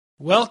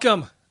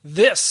Welcome.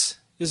 This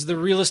is the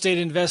Real Estate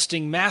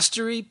Investing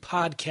Mastery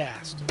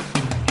Podcast.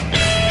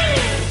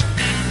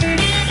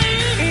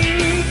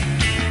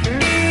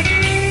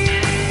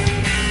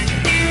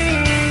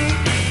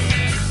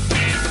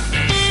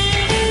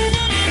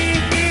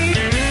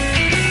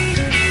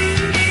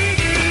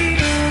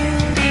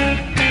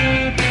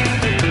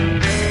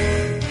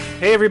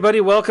 Hey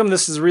everybody, welcome.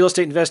 This is the Real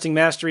Estate Investing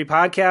Mastery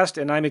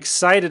Podcast, and I'm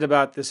excited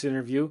about this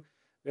interview.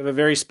 We have a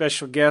very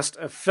special guest,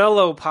 a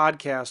fellow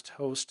podcast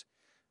host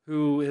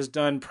who has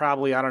done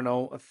probably,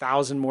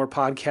 1,000 more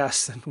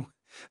podcasts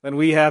than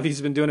we have.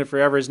 He's been doing it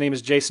forever. His name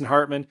is Jason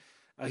Hartman.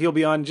 He'll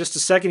be on in just a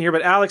second here.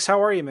 But Alex,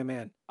 how are you, my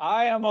man?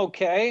 I am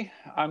okay.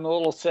 I'm a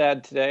little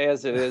sad today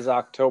as it is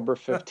October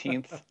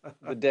 15th,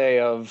 the day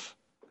of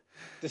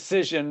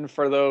decision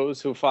for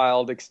those who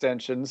filed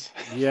extensions.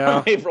 Yeah.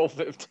 On April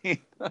 15th.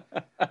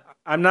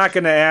 I'm not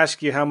going to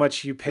ask you how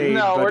much you paid.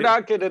 No, we're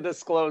not going to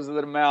disclose the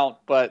amount,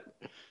 but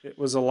it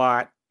was a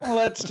lot.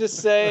 Let's just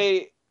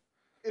say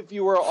if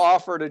you were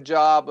offered a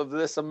job of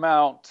this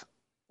amount,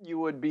 you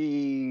would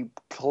be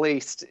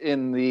placed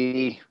in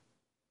the,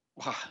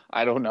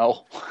 I don't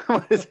know,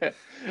 what is it?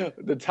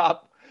 The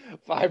top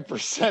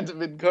 5%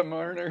 of income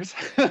earners.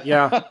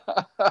 Yeah.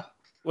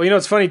 Well,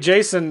 it's funny.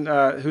 Jason,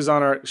 who's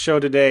on our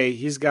show today,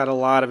 he's got a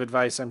lot of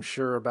advice, I'm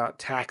sure, about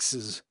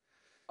taxes.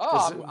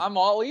 Oh, I'm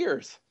all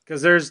ears.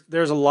 Because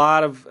there's a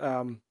lot of,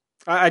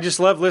 I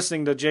just love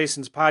listening to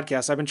Jason's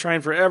podcast. I've been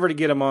trying forever to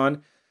get him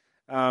on,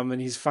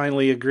 and he's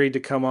finally agreed to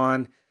come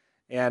on.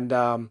 And,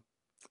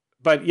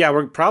 but yeah,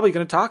 we're probably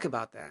going to talk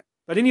about that.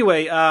 But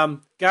anyway, guys,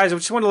 I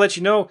just want to let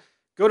you know,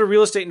 go to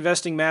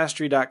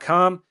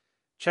realestatinvestingmastery.com.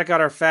 Check out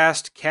our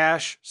Fast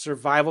Cash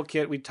Survival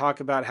Kit. We talk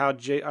about how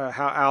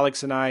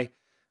Alex and I,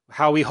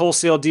 how we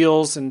wholesale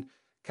deals and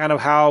kind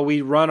of how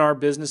we run our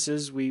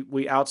businesses. We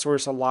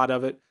outsource a lot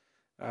of it.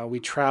 We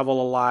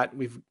travel a lot.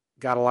 We've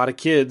got a lot of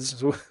kids.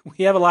 So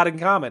we have a lot in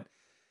common.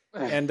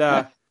 And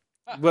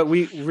but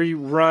we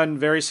run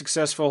very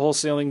successful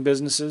wholesaling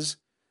businesses.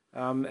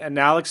 And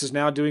Alex is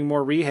now doing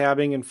more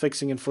rehabbing and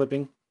fixing and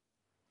flipping.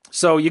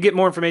 So you get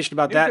more information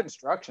about that. New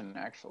construction,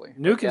 actually.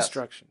 New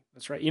construction.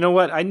 That's right. You know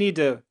what?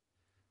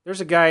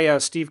 There's a guy,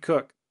 Steve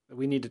Cook, that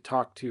we need to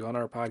talk to on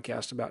our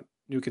podcast about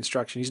new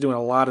construction. He's doing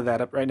a lot of that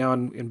up right now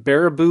in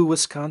Baraboo,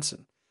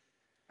 Wisconsin.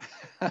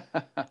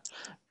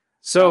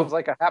 So sounds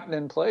like a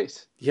happening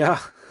place. Yeah.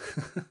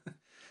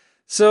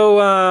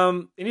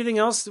 So anything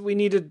else that we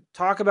need to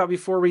talk about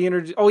before we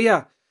introduce? Oh,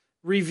 yeah.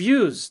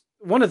 Reviews.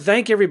 I want to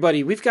thank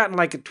everybody. We've gotten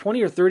like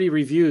 20 or 30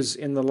 reviews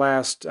in the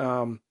last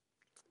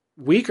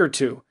week or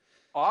two.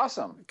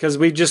 Awesome. Because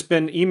we've just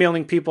been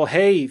emailing people,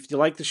 hey, if you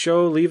like the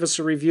show, leave us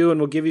a review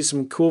and we'll give you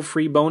some cool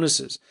free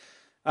bonuses.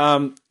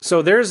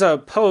 So there's a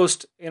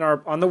post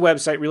on the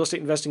website,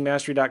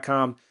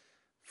 realestatinvestingmastery.com,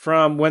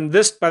 from by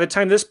the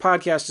time this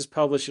podcast is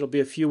published, it'll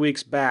be a few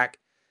weeks back.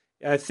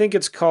 I think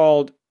it's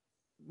called,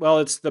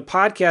 it's the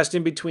podcast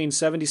in between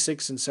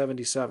 76 and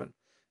 77.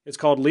 It's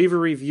called Leave a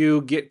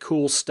Review, Get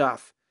Cool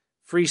Stuff,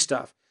 free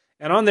stuff.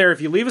 And on there, if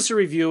you leave us a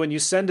review and you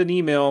send an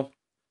email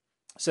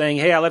saying,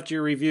 hey, I left you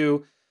a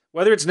review,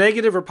 whether it's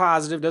negative or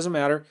positive, doesn't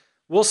matter,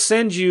 we'll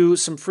send you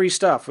some free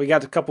stuff. We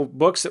got a couple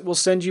books that we'll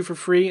send you for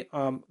free,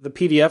 the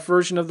PDF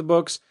version of the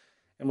books,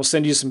 and we'll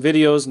send you some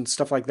videos and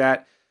stuff like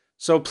that.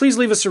 So please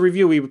leave us a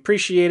review. We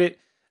appreciate it.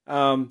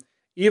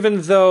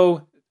 Even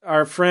though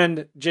our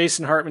friend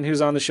Jason Hartman,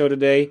 who's on the show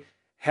today,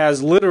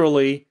 has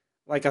literally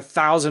like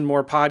 1,000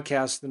 more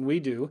podcasts than we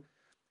do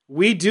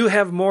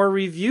have more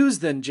reviews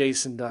than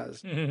Jason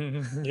does.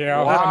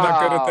 Yeah, wow. I'm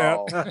not good at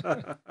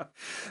that.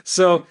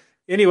 So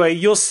anyway,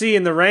 you'll see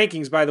in the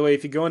rankings, by the way,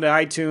 if you go into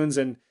iTunes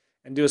and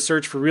do a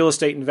search for real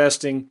estate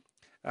investing,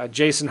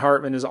 Jason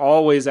Hartman is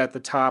always at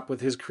the top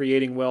with his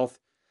Creating Wealth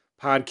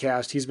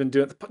podcast. He's been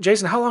doing.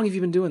 Jason, how long have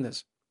you been doing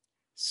this?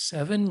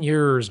 7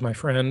 years, my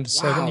friend.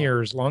 Wow. 7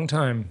 years, long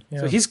time.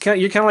 Yeah. So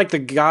you're kind of like the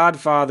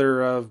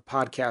godfather of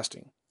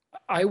podcasting.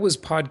 I was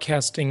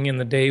podcasting in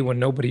the day when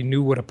nobody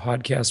knew what a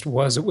podcast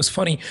was. It was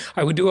funny.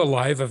 I would do a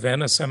live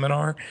event, a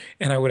seminar,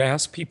 and I would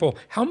ask people,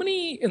 how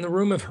many in the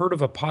room have heard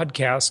of a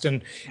podcast?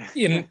 And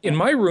in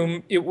my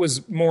room, it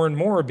was more and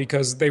more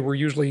because they were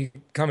usually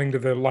coming to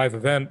the live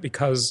event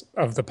because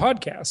of the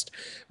podcast.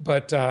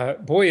 But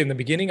boy, in the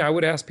beginning, I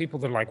would ask people,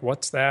 they're like,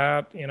 what's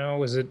that?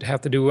 Does it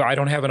have to do, I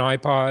don't have an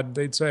iPod,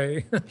 they'd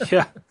say.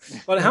 Yeah.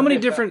 But how many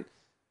different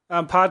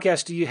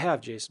podcasts do you have,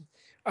 Jason?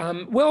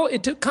 Well,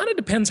 it kind of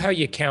depends how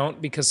you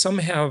count, because some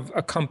have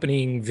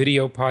accompanying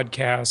video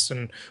podcasts,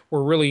 and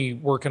we're really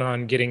working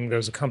on getting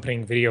those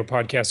accompanying video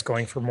podcasts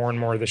going for more and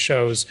more of the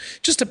shows,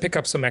 just to pick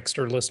up some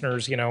extra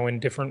listeners, in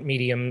different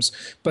mediums.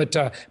 But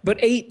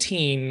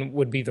 18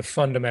 would be the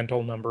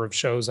fundamental number of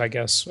shows, I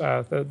guess,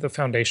 the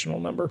foundational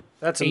number.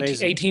 That's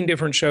amazing. 18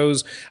 different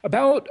shows,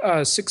 about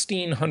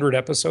 1,600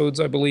 episodes,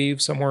 I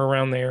believe, somewhere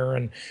around there.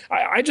 And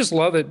I just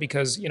love it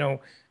because,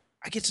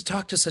 I get to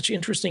talk to such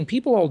interesting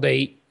people all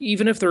day,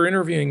 even if they're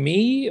interviewing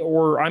me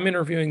or I'm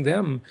interviewing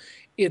them.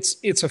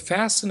 it's a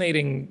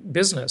fascinating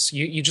business.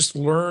 You just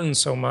learn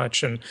so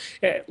much, and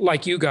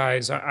like you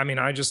guys, I mean,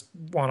 I just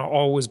want to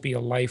always be a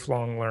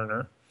lifelong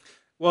learner.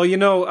 Well,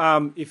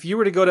 if you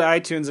were to go to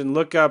iTunes and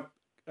look up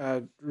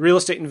real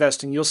estate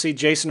investing, you'll see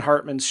Jason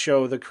Hartman's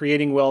show, the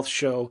Creating Wealth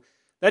Show.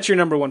 That's your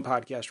number one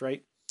podcast,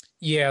 right?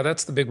 Yeah,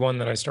 that's the big one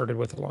that I started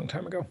with a long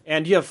time ago.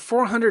 And you have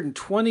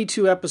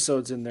 422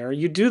 episodes in there.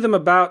 You do them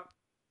about,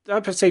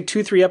 I'd say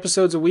 2-3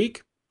 episodes a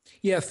week.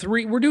 Yeah,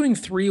 3. We're doing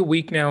 3 a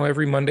week now,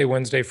 every Monday,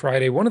 Wednesday,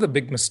 Friday. One of the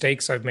big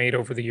mistakes I've made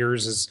over the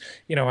years is,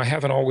 I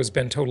haven't always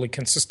been totally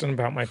consistent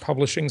about my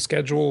publishing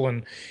schedule.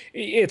 And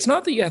it's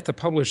not that you have to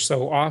publish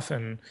so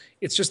often.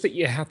 It's just that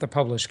you have to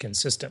publish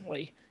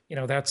consistently.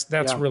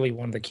 That's really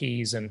one of the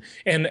keys. And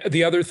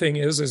the other thing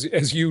is,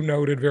 as you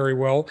noted very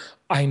well,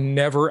 I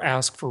never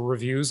ask for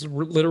reviews.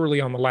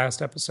 Literally on the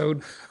last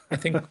episode, I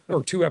think,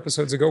 or 2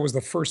 episodes ago, was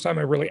the first time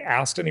I really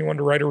asked anyone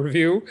to write a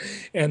review.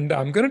 And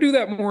I'm going to do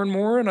that more and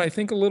more. And I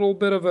think a little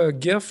bit of a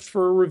gift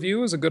for a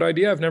review is a good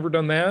idea. I've never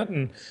done that,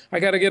 and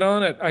I got to get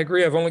on it. I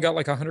agree. I've only got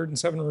like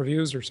 107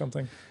 reviews or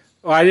something.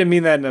 Oh, I didn't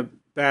mean that in a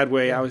bad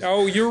way.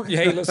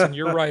 Hey, listen,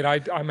 you're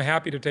right. I'm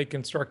happy to take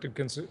constructive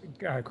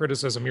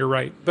criticism. You're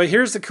right. But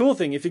here's the cool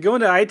thing. If you go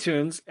into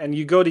iTunes and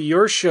you go to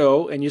your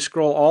show and you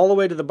scroll all the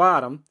way to the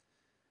bottom,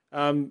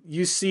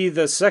 you see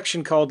the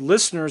section called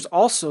Listeners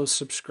Also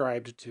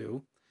Subscribed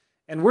To,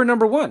 and we're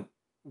number one.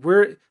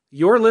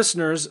 Your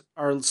listeners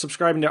are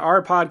subscribing to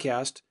our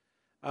podcast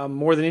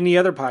more than any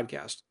other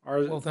podcast.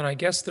 Well, then I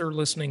guess they're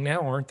listening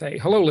now, aren't they?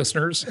 Hello,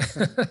 listeners.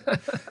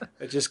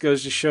 It just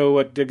goes to show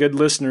what the good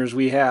listeners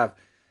we have.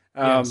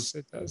 Yes,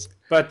 it does.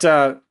 But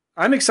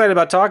I'm excited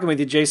about talking with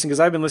you, Jason, because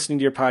I've been listening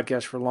to your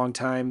podcast for a long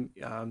time.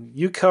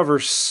 You cover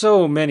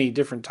so many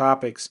different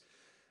topics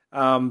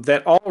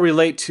that all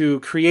relate to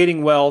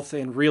creating wealth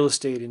and real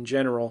estate in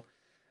general.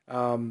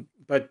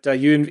 But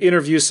you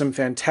interview some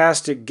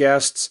fantastic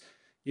guests.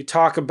 You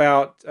talk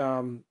about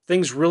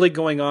things really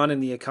going on in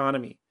the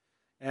economy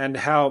and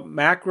how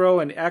macro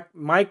and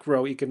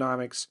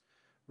microeconomics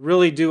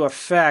really do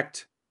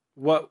affect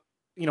what,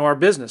 our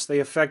business. They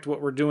affect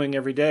what we're doing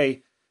every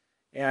day.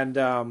 And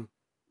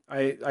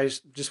I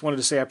just wanted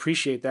to say I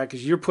appreciate that,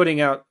 because you're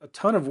putting out a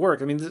ton of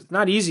work. I mean, it's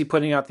not easy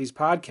putting out these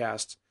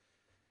podcasts,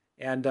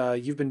 and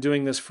you've been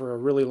doing this for a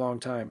really long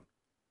time.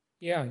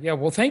 Yeah.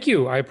 Well, thank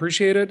you. I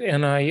appreciate it,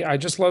 and I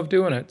just love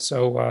doing it.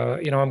 So,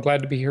 I'm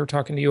glad to be here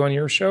talking to you on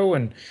your show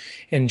and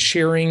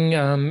sharing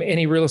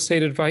any real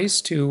estate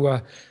advice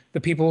to the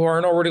people who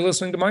aren't already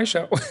listening to my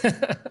show.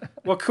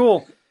 Well,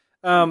 cool.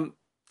 Oh,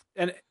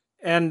 never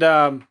mind.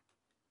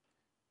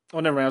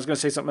 I was going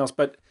to say something else,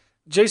 but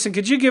Jason,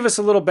 could you give us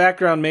a little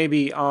background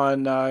maybe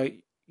on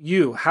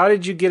you? How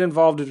did you get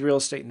involved with real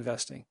estate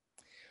investing?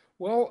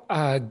 Well,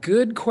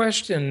 good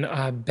question.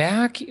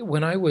 Back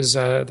when I was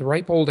the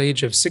ripe old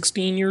age of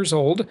 16 years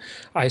old,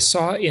 I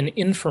saw an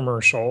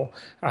infomercial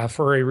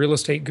for a real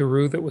estate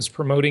guru that was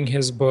promoting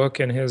his book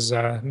and his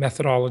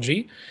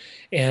methodology.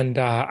 And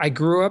I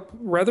grew up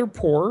rather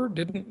poor,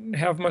 didn't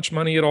have much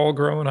money at all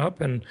growing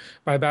up. And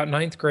by about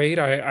 9th grade,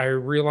 I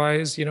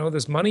realized,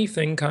 this money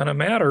thing kind of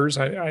matters.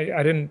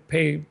 I didn't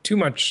pay too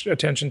much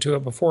attention to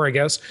it before, I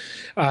guess.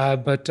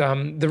 But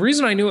the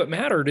reason I knew it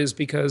mattered is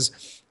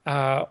because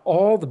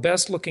all the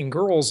best looking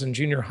girls in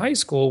junior high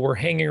school were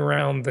hanging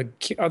around the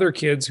other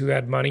kids who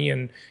had money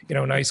and,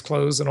 nice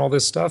clothes and all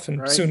this stuff,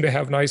 and soon to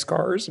have nice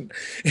cars. And,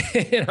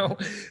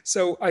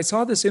 so I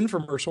saw this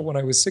infomercial when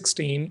I was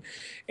 16,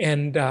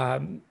 and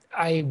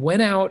I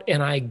went out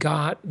and I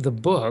got the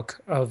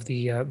book of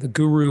the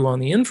guru on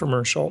the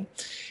infomercial,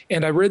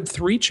 and I read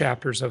 3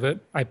 chapters of it.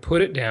 I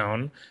put it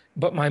down.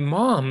 But my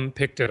mom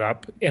picked it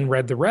up and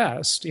read the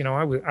rest.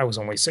 I was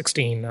only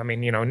 16. I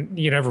mean,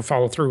 you never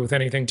follow through with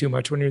anything too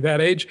much when you're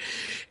that age.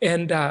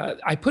 And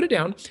I put it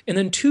down. And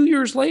then 2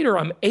 years later,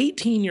 I'm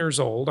 18 years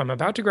old. I'm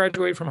about to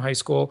graduate from high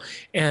school.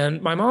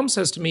 And my mom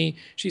says to me,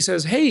 she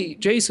says, "Hey,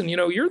 Jason,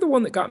 you're the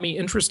one that got me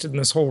interested in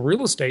this whole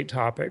real estate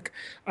topic.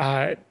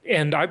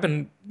 And I've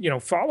been,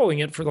 following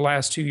it for the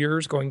last 2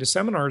 years, going to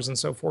seminars and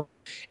so forth.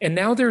 And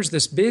now there's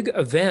this big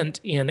event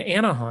in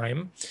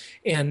Anaheim.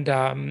 And,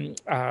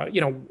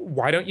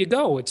 why don't you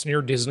go? It's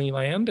near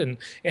Disneyland,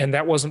 and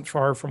that wasn't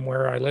far from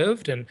where I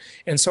lived. And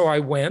so I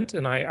went,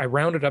 and I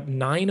rounded up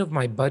 9 of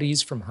my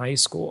buddies from high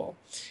school.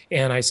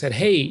 And I said,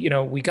 "Hey,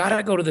 we got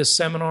to go to this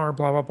seminar,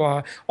 blah, blah,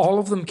 blah." All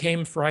of them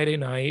came Friday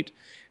night.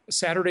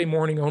 Saturday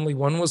morning, only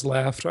one was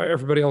left.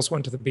 Everybody else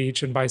went to the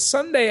beach. And by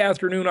Sunday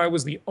afternoon, I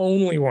was the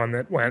only one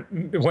that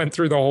went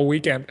through the whole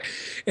weekend.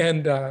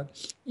 And, I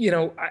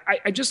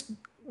just,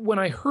 when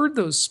I heard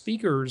those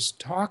speakers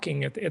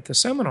talking at the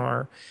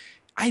seminar,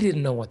 I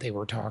didn't know what they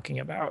were talking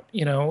about,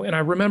 and I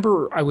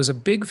remember I was a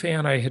big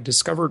fan. I had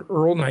discovered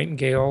Earl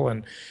Nightingale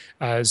and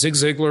Zig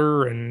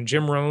Ziglar and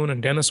Jim Rohn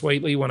and Dennis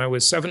Waitley when I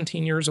was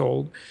 17 years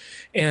old.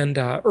 And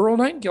Earl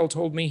Nightingale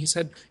told me, he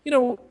said,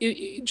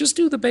 just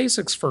do the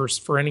basics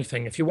first for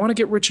anything. If you want to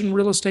get rich in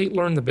real estate,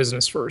 learn the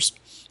business first.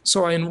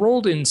 So I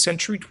enrolled in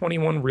Century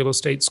 21 Real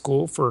Estate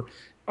School for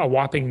a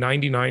whopping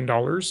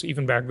 $99.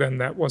 Even back then,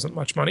 that wasn't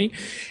much money.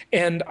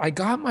 And I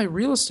got my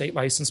real estate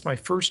license my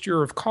first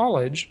year of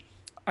college.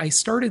 I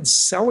started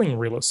selling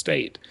real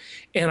estate,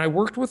 and I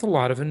worked with a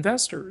lot of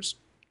investors.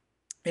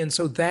 And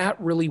so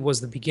that really was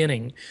the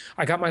beginning.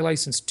 I got my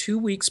license 2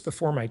 weeks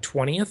before my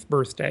 20th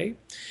birthday.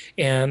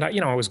 And,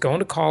 I was going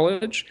to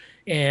college,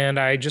 and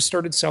I just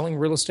started selling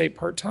real estate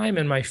part-time.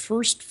 And my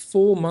first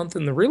full month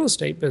in the real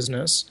estate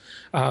business,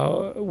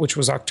 which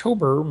was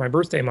October, my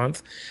birthday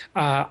month,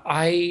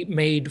 I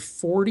made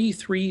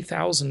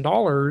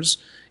 $43,000.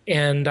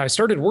 And I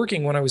started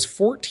working when I was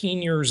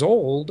 14 years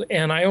old,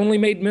 and I only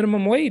made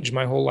minimum wage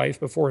my whole life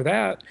before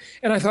that.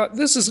 And I thought,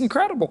 this is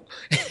incredible.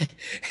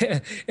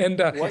 And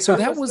so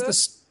that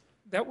was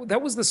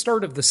that was the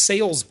start of the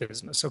sales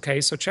business.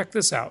 Okay, so check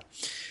this out,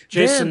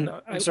 Jason.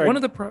 Then, I'm sorry. one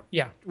of the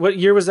What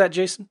year was that,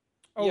 Jason?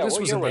 Oh, this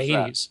was in the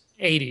 80s.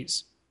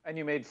 80s. And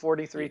you made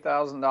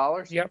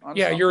 $43,000? Yep.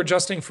 Yeah, you're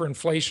adjusting for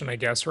inflation, I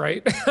guess,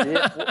 right?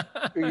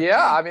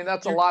 Yeah, I mean,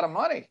 that's a lot of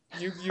money.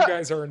 You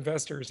guys are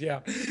investors,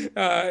 yeah.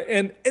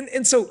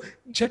 And so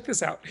check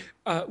this out.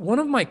 One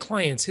of my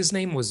clients, his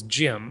name was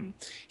Jim.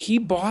 He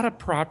bought a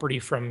property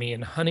from me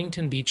in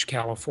Huntington Beach,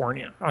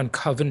 California, on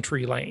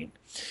Coventry Lane.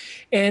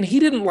 And he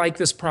didn't like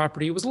this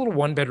property. It was a little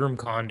one-bedroom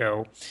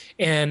condo.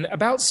 And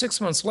about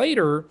 6 months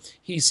later,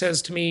 he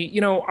says to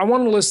me, I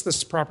want to list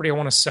this property. I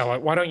want to sell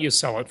it. Why don't you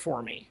sell it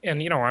for me?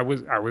 And, I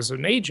was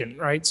an agent,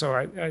 right?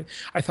 So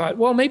I thought,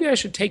 well, maybe I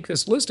should take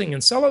this listing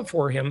and sell it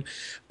for him.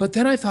 But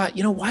then I thought,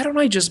 why don't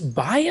I just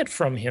buy it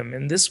from him?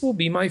 And this will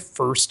be my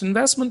first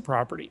investment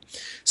property.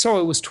 So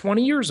I was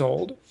 20 years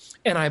old,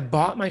 and I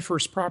bought my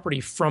first property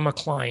from a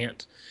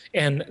client.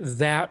 And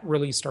that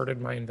really started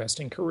my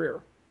investing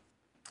career.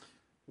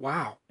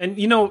 Wow. And,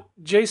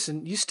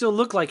 Jason, you still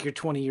look like you're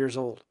 20 years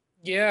old.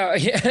 Yeah.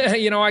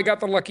 I got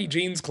the Lucky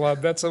Genes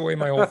Club. That's the way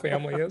my whole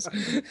family is.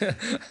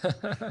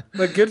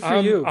 But good for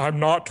you. I'm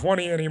not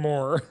 20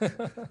 anymore.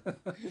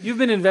 You've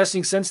been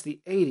investing since the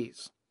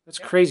 80s. That's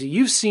crazy.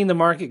 You've seen the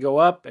market go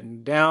up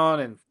and down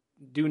and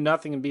do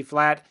nothing and be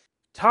flat.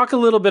 Talk a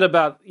little bit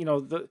about,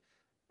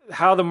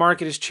 how the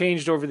market has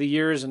changed over the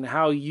years and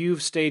how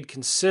you've stayed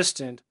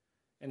consistent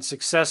and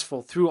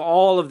successful through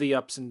all of the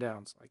ups and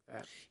downs like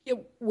that. Yeah,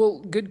 well,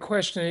 good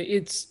question.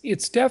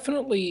 It's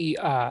definitely,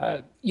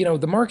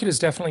 the market has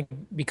definitely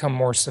become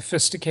more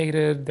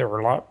sophisticated. There were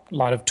a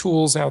lot of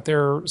tools out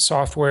there,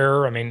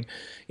 software. I mean,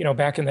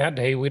 back in that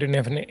day, we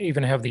didn't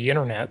even have the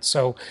internet.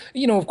 So,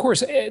 of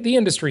course, the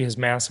industry has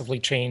massively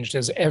changed,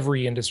 as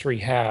every industry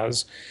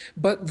has.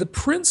 But the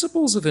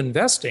principles of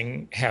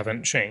investing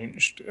haven't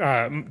changed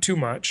too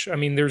much. I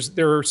mean,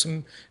 there are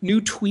some new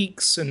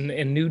tweaks and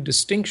new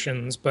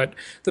distinctions, but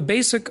the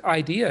basic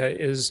idea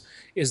is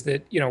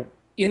that,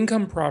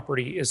 income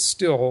property is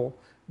still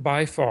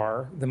by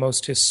far the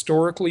most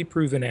historically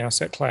proven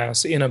asset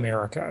class in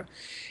America.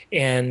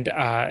 And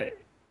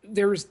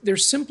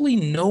there's simply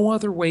no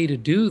other way to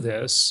do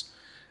this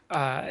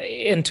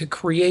and to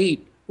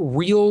create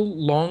real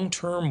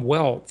long-term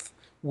wealth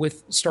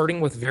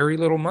starting with very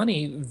little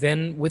money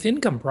than with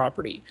income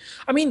property.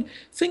 I mean,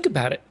 think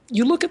about it.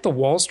 You look at the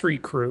Wall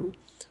Street crew.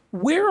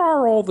 Where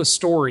are all the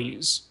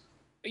stories?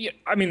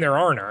 I mean, there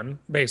are none,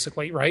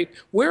 basically, right?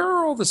 Where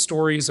are all the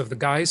stories of the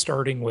guy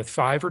starting with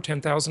 $5,000 or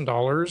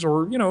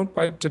 $10,000, or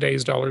by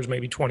today's dollars,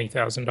 maybe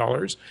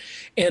 $20,000,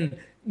 and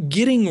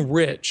getting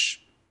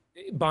rich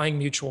buying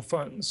mutual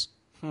funds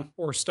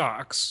or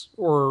stocks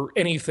or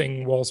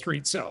anything Wall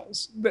Street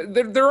sells?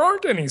 There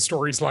aren't any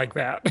stories like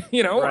that.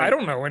 Right. I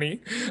don't know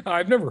any.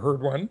 I've never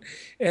heard one.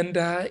 And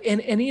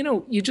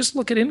you just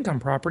look at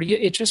income property.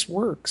 It just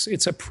works.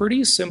 It's a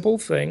pretty simple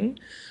thing.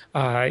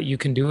 You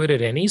can do it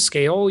at any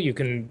scale. You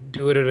can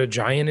do it at a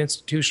giant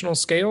institutional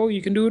scale.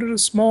 You can do it at a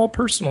small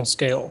personal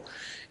scale.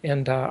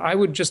 And I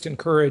would just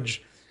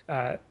encourage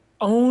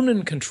own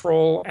and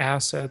control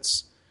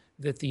assets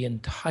that the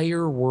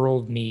entire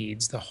world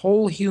needs. The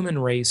whole human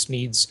race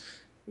needs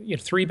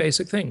three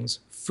basic things: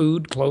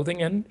 food,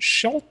 clothing, and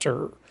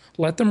shelter.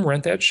 Let them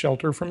rent that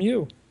shelter from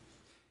you.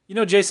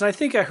 Jason, I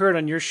think I heard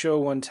on your show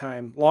one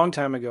time, long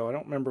time ago, I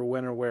don't remember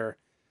when or where,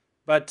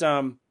 but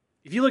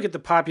if you look at the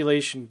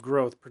population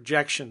growth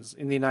projections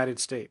in the United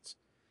States,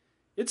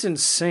 it's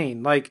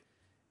insane. Like,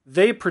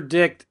 they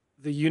predict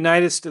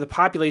the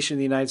population in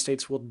the United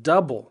States will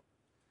double.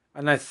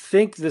 And I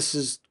think this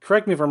is,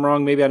 correct me if I'm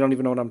wrong, maybe I don't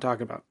even know what I'm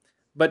talking about,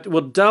 but will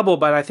double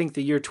by, I think,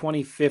 the year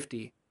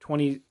 2050.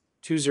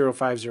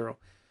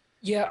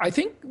 Yeah, I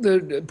think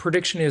the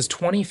prediction is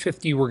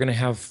 2050, we're going to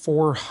have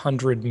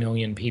 400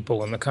 million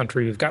people in the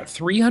country. We've got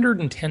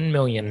 310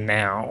 million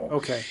now.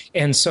 Okay.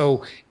 And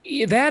so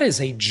that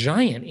is a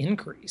giant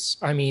increase.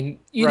 I mean,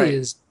 it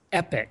is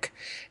epic.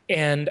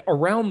 And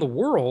around the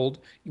world,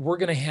 we're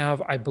going to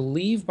have, I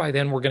believe by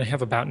then, we're going to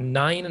have about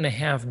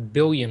 9.5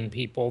 billion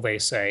people, they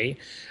say,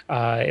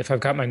 if I've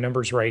got my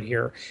numbers right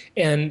here.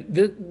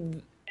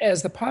 And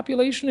as the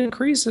population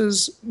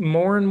increases,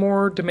 more and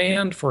more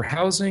demand for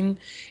housing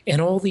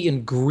and all the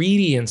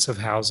ingredients of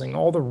housing,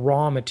 all the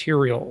raw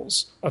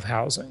materials of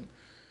housing.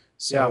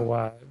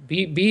 So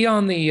be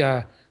on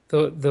the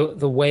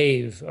the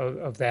wave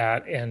of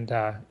that,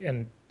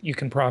 and you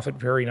can profit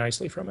very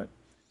nicely from it.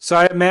 So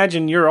I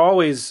imagine you're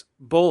always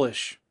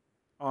bullish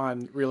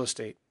on real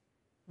estate.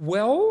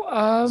 Well,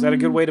 is that a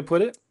good way to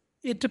put it?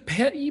 It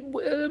depends.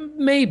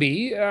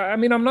 Maybe. I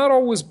mean, I'm not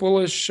always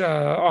bullish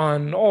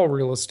on all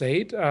real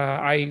estate.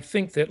 I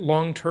think that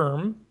long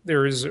term,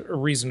 there is a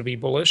reason to be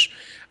bullish.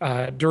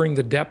 During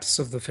the depths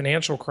of the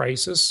financial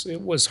crisis,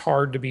 it was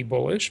hard to be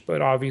bullish,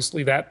 but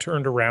obviously that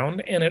turned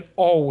around, and it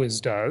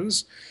always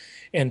does.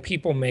 And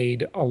people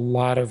made a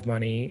lot of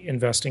money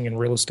investing in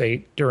real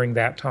estate during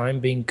that time,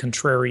 being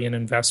contrarian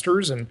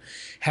investors and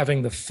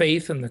having the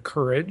faith and the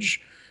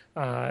courage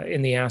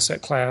in the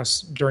asset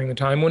class during the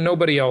time when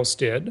nobody else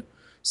did.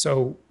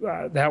 So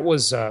that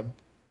was, that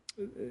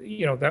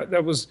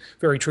was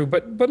very true.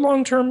 But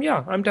long term,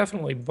 yeah, I'm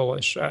definitely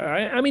bullish.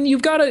 I mean,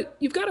 you've got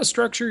to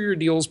structure your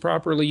deals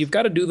properly. You've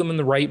got to do them in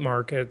the right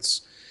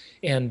markets,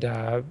 and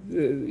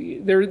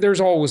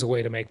there's always a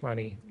way to make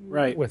money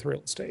with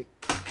real estate.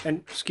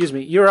 And excuse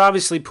me, you're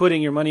obviously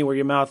putting your money where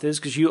your mouth is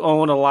because you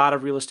own a lot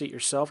of real estate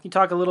yourself. Can you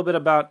talk a little bit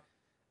about,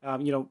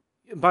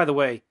 by the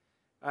way,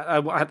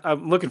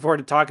 I'm looking forward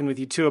to talking with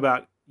you too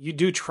about, you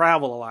do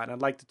travel a lot. And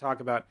I'd like to talk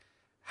about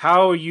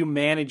how you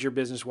manage your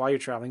business while you're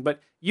traveling.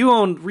 But you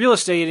own real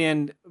estate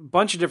in a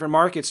bunch of different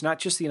markets, not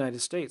just the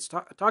United States.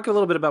 Talk a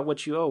little bit about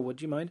what you own.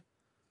 Would you mind?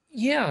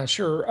 Yeah,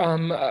 sure.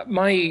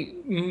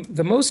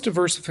 The most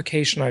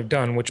diversification I've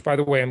done, which by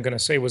the way, I'm going to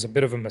say was a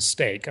bit of a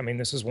mistake. I mean,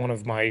 this is one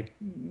of my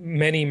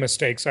many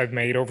mistakes I've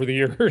made over the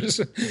years.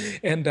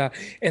 and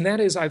that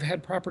is I've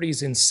had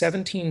properties in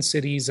 17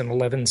 cities and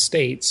 11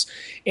 states.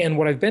 And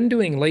what I've been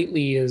doing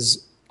lately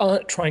is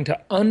trying to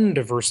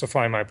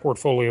undiversify my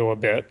portfolio a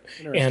bit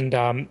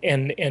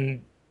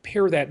and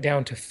pare that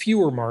down to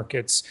fewer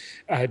markets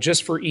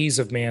just for ease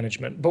of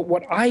management. But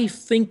what I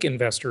think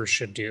investors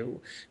should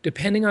do,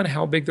 depending on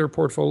how big their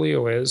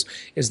portfolio is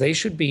they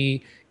should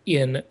be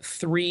in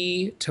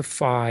 3 to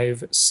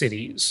 5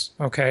 cities,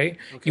 okay?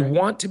 You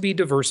want to be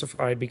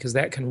diversified because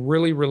that can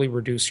really, really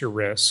reduce your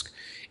risk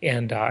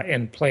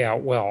and play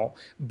out well.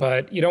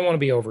 But you don't want to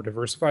be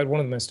over-diversified. One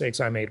of the mistakes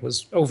I made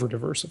was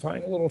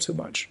over-diversifying a little too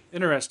much.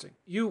 Interesting.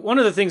 One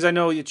of the things I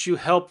know that you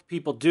help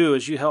people do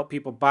is you help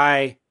people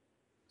buy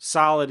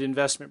solid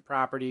investment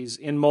properties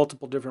in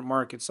multiple different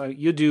markets. So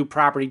you do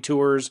property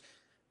tours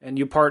and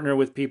you partner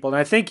with people. And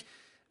I think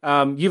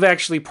you've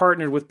actually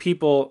partnered with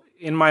people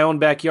in my own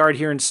backyard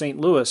here in St.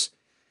 Louis.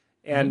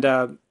 And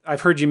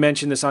I've heard you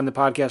mention this on the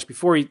podcast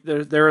before.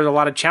 There are a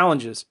lot of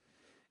challenges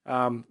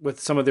with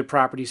some of the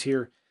properties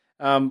here.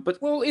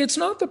 Well, it's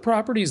not the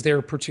properties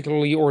there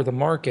particularly or the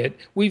market.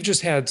 We've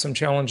just had some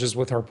challenges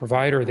with our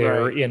provider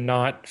there in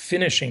not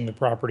finishing the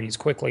properties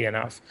quickly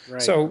enough. Right.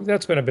 So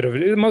that's been a bit of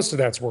it. Most of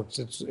that's worked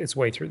its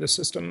way through the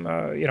system,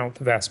 the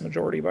vast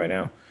majority by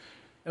now.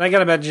 And I got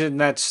to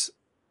imagine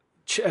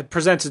it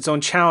presents its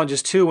own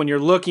challenges too when you're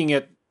looking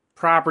at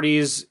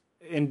properties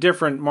in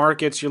different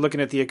markets. You're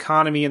looking at the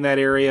economy in that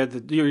area.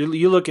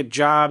 You look at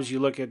jobs. You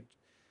look at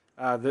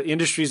the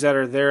industries that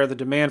are there, the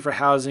demand for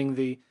housing,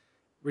 the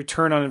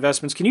return on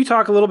investments. Can you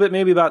talk a little bit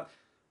maybe about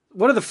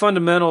what are the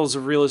fundamentals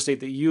of real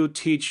estate that you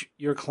teach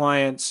your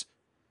clients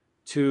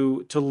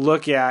to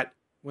look at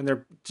when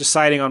they're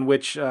deciding on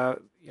which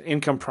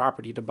income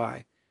property to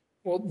buy?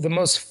 Well, the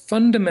most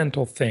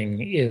fundamental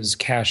thing is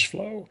cash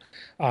flow.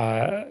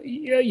 I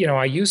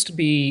used to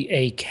be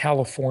a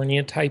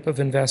California type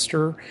of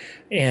investor,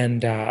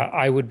 and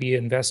I would be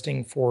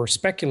investing for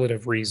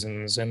speculative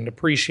reasons and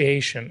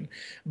appreciation.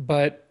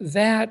 But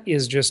that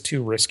is just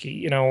too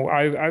risky.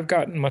 I've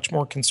gotten much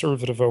more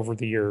conservative over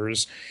the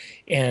years.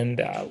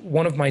 And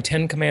one of my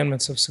 10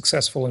 commandments of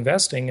successful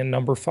investing, and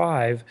number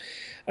 5,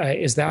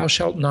 is thou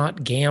shalt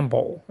not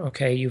gamble.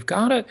 Okay, you've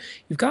got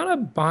to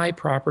buy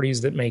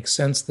properties that make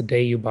sense the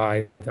day you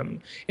buy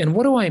them. And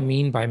what do I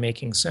mean by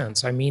making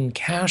sense? I mean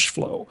cash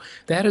flow.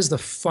 That is the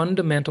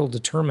fundamental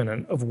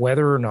determinant of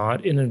whether or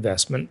not an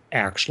investment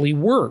actually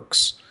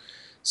works.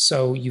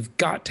 So you've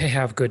got to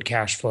have good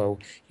cash flow.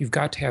 You've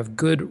got to have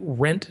good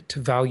rent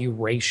to value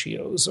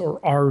ratios or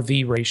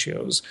RV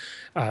ratios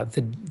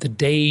the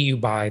day you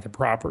buy the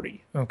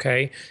property.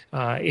 Okay,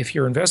 if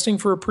you're investing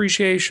for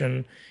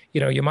appreciation,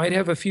 you might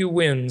have a few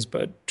wins,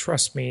 but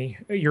trust me,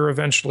 you're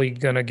eventually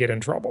going to get in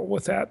trouble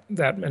with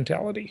that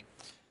mentality.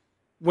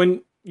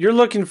 When you're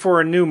looking for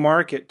a new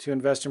market to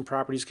invest in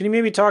properties, can you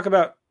maybe talk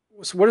about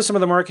what are some of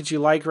the markets you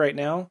like right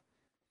now,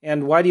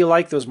 and why do you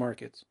like those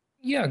markets?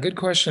 Yeah, good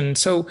question.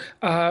 So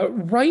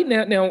right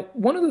now,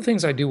 one of the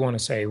things I do want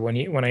to say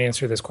when I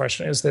answer this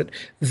question is that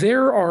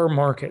there are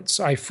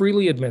markets, I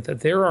freely admit that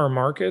there are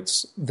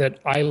markets that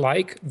I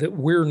like that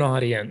we're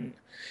not in.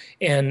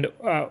 And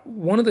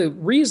one of the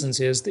reasons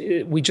is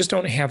that we just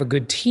don't have a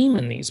good team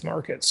in these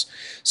markets.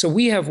 So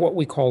we have what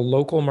we call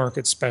local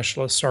market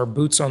specialists, our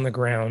boots on the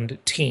ground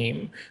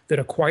team that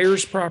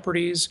acquires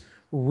properties,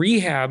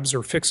 rehabs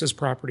or fixes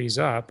properties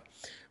up,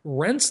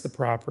 rents the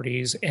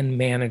properties and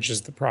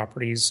manages the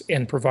properties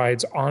and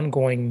provides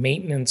ongoing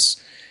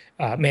maintenance,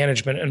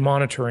 management and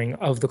monitoring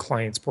of the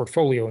client's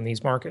portfolio in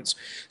these markets.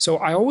 So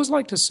I always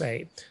like to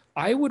say,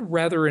 I would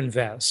rather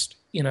invest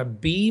in a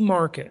B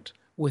market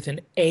with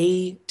an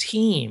A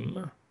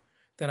team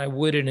than I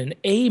would in an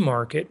A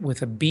market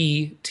with a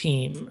B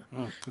team.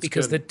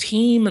 Because good. the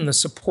team and the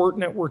support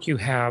network you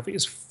have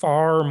is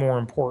far more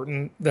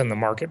important than the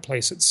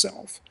marketplace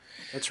itself.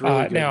 That's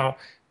really good. Now,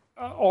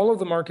 all of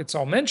the markets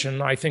I'll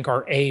mention, I think,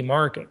 are A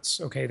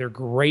markets. Okay, they're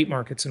great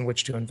markets in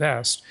which to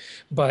invest.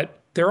 But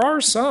there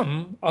are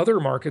some other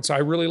markets I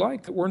really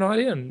like that we're not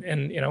in.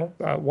 And,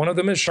 one of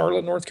them is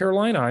Charlotte, North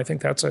Carolina. I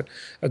think that's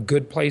a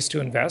good place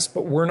to invest,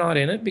 but we're not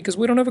in it because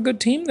we don't have a good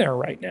team there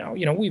right now.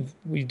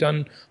 We've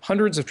done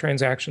hundreds of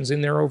transactions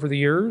in there over the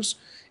years.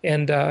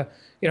 And,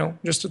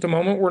 just at the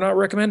moment, we're not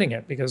recommending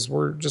it because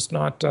we're just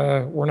not,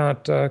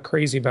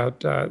 crazy about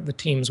the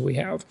teams we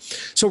have.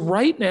 So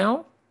right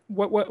now,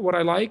 what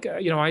I like,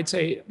 I'd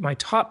say my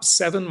top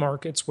 7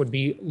 markets would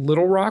be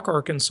Little Rock,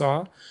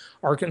 Arkansas.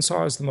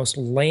 Arkansas is the most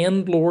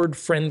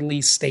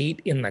landlord-friendly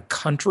state in the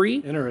country.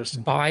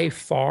 Interesting. By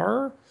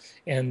far.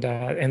 And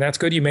that's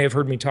good. You may have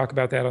heard me talk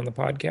about that on the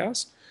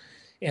podcast.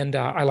 And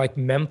I like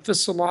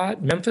Memphis a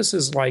lot. Memphis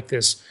is like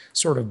this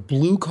sort of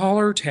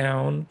blue-collar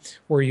town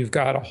where you've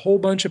got a whole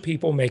bunch of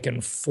people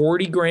making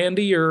 $40,000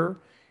 a year,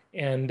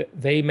 and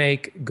they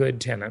make good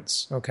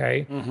tenants,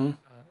 okay? Mm-hmm.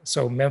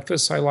 So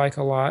Memphis I like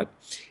a lot.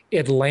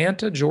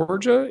 Atlanta,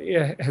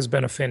 Georgia has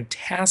been a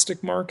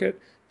fantastic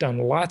market. Done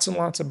lots and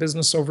lots of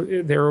business over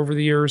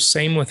the years.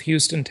 Same with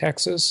Houston,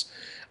 Texas.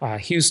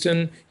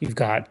 Houston, you've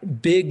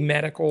got big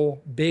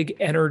medical, big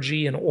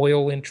energy and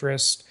oil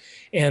interest,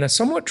 and a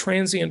somewhat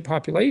transient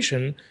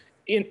population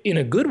in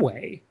a good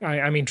way.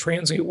 I mean,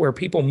 transient where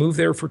people move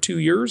there for 2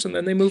 years and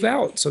then they move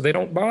out, so they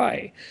don't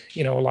buy.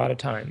 A lot of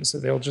times so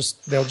they'll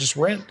just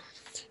rent,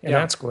 and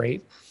that's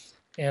great.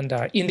 And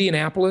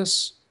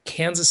Indianapolis,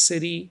 Kansas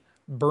City,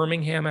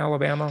 Birmingham,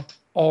 Alabama,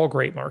 all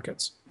great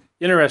markets.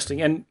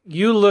 Interesting. And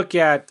you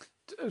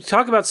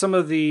talk about some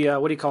of the,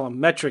 what do you call them,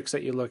 metrics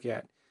that you look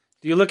at.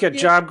 Do you look at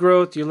job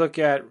growth? Do you look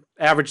at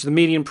the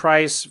median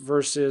price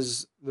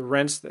versus the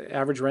rents, the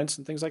average rents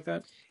and things like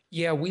that?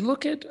 Yeah,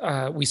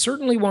 we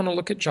certainly want to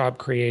look at job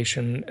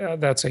creation.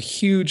 That's a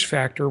huge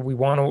factor. We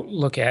want to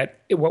look at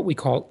what we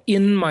call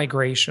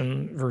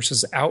in-migration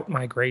versus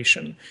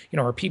out-migration.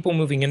 Are people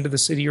moving into the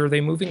city or are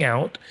they moving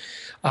out?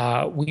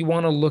 We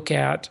want to look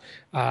at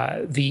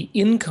the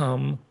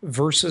income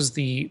versus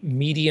the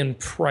median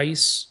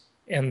price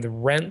and the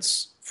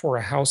rents for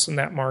a house in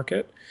that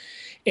market.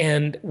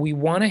 And we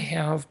want to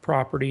have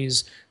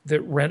properties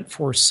that rent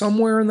for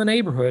somewhere in the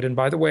neighborhood. And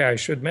by the way, I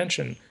should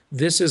mention,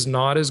 this is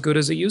not as good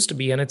as it used to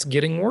be, and it's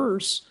getting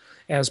worse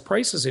as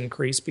prices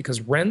increase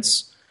because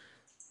rents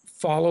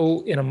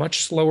follow in a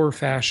much slower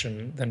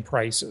fashion than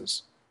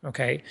prices.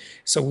 Okay,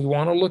 so we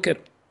want to look at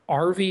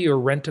RV or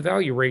rent to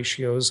value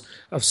ratios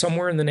of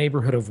somewhere in the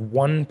neighborhood of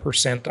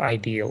 1%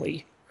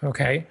 ideally.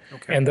 Okay,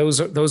 and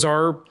those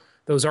are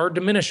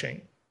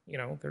diminishing.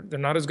 They're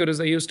not as good as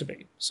they used to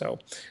be. So,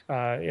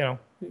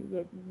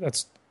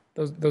 those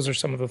are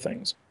some of the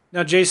things.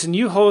 Now, Jason,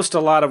 you host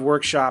a lot of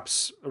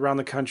workshops around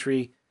the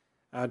country,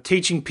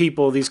 teaching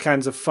people these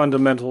kinds of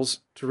fundamentals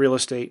to real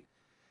estate,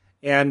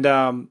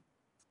 and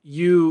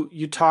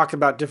you talk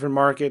about different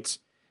markets.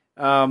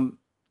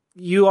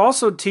 You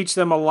also teach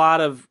them a lot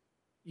of.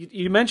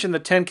 You mentioned the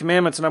 10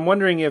 Commandments, and I'm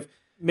wondering if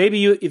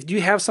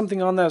you have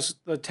something on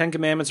the 10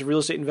 Commandments of real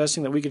estate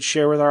investing that we could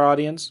share with our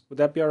audience. Would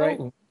that be all right?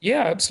 Oh,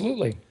 yeah,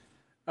 absolutely.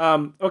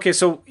 Okay,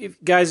 so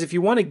if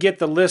you want to get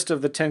the list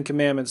of the 10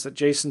 Commandments that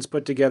Jason's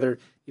put together,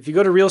 if you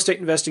go to Real Estate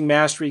Investing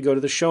Mastery, go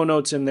to the show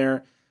notes in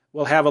there,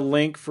 we'll have a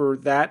link for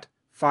that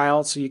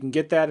file so you can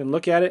get that and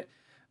look at it.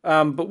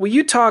 But when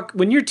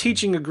you're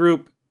teaching a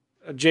group,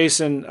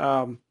 Jason,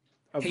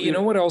 hey, you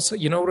know what else?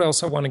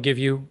 I want to give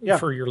you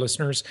for your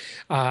listeners.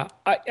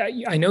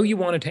 I know you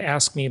wanted to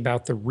ask me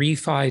about the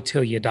Refi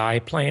Till You Die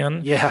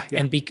plan. Yeah.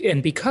 And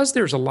because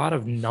there's a lot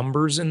of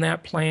numbers in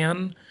that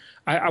plan,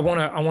 I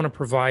want to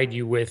provide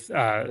you with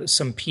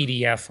some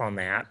PDF on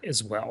that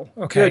as well.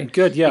 Okay,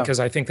 good, yeah. Because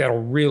I think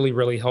that'll really,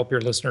 really help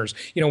your listeners.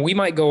 We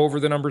might go over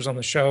the numbers on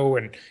the show,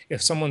 and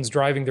if someone's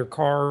driving their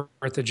car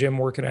or at the gym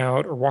working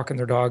out or walking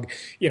their dog,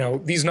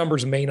 these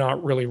numbers may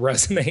not really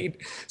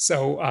resonate.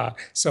 So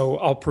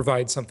I'll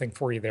provide something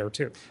for you there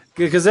too.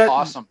 Because that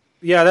awesome.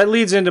 Yeah, that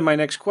leads into my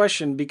next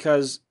question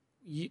because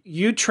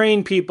you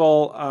train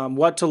people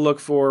what to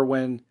look for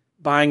when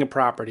buying a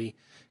property.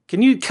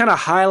 Can you kind of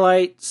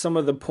highlight some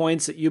of the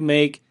points that you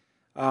make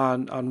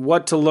on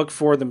what to look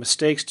for, the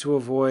mistakes to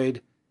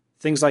avoid,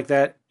 things like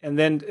that, and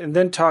then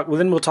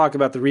we'll talk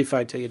about the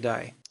Refi Till You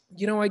Die.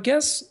 I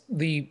guess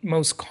the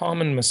most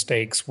common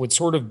mistakes would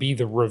sort of be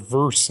the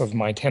reverse of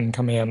my 10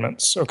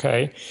 commandments,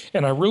 okay?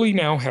 And I really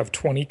now have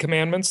 20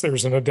 commandments.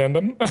 There's an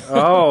addendum.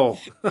 Oh.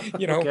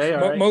 Okay,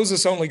 right.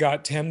 Moses only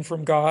got 10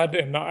 from God,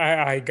 and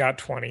I got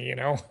 20,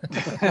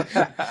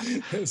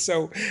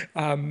 So,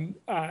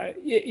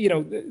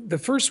 the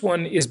first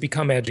one is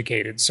become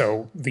educated.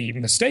 So the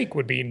mistake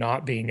would be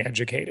not being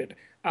educated.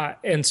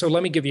 And so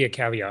let me give you a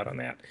caveat on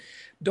that.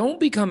 don't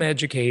become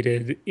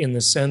educated in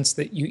the sense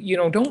that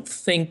don't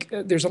think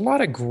there's a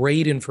lot of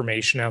great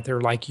information out there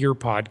like your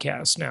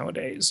podcast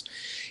nowadays.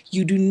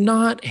 You do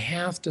not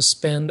have to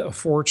spend a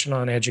fortune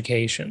on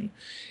education.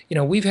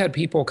 We've had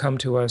people come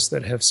to us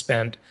that have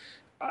spent,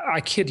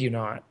 I kid you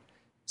not,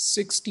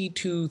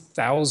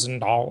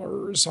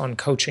 $62,000 on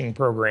coaching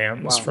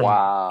programs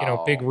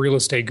from big real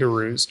estate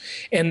gurus,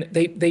 and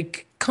they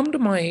come to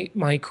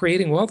my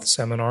Creating Wealth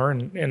seminar,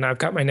 and I've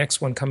got my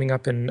next one coming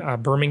up in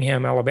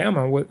Birmingham,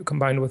 Alabama,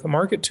 combined with a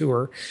market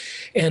tour,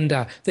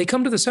 and they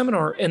come to the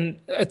seminar, and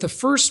at the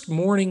first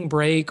morning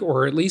break,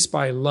 or at least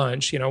by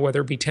lunch,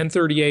 whether it be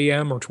 10:30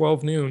 a.m. or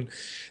 12 noon,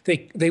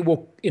 they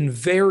will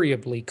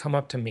invariably come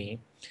up to me,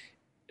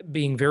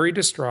 being very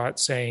distraught,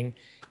 saying,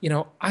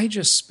 I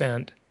just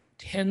spent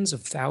tens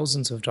of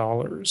thousands of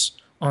dollars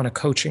on a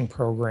coaching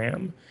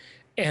program,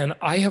 and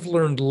I have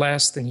learned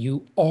less than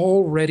you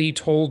already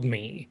told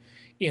me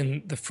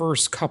in the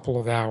first couple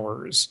of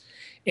hours.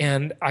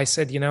 And I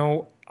said,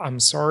 I'm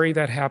sorry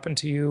that happened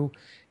to you.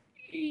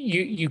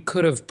 You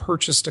could have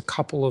purchased a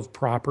couple of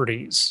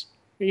properties,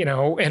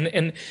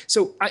 and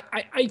so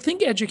I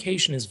think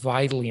education is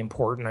vitally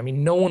important. I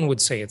mean, no one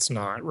would say it's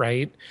not,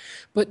 right?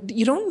 But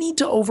you don't need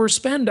to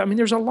overspend. I mean,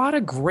 there's a lot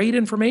of great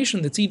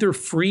information that's either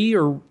free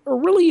or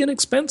really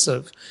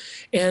inexpensive.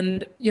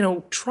 And,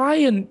 try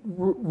and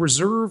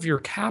reserve your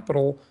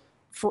capital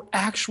for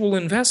actual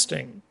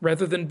investing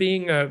rather than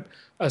being a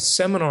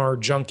seminar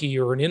junkie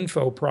or an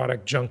info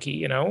product junkie,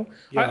 Yeah.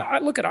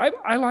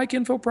 I like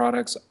info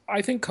products.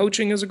 I think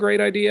coaching is a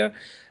great idea.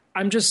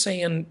 I'm just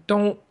saying,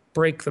 don't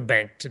break the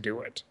bank to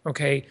do it,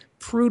 okay?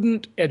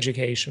 Prudent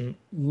education,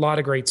 a lot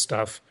of great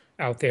stuff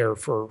out there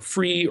for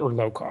free or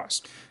low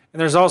cost. And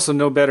there's also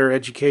no better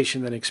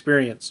education than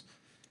experience.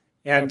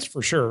 And that's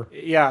for sure.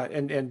 Yeah,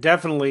 and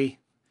definitely,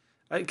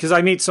 because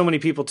I meet so many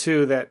people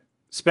too that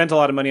spent a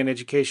lot of money on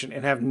education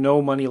and have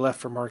no money left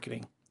for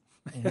marketing.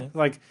 Mm-hmm.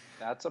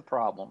 That's a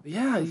problem.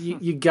 Yeah,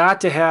 you got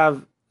to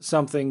have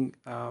something,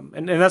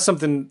 and that's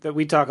something that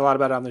we talk a lot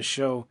about on this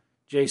show,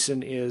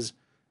 Jason, is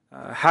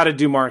how to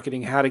do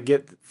marketing, how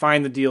to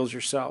find the deals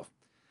yourself.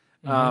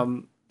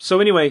 Mm-hmm. So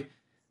anyway,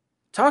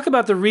 talk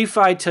about the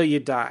refi till you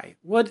die.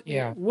 What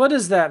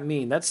does that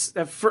mean?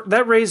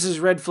 That raises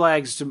red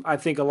flags to, I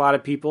think, a lot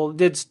of people. It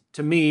did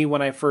to me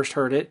when I first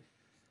heard it.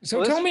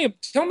 So tell me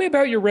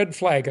about your red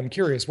flag. I'm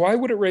curious. Why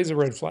would it raise a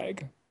red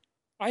flag?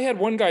 I had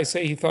one guy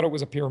say he thought it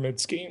was a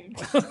pyramid scheme.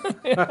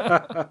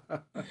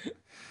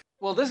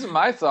 Well, this is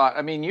my thought.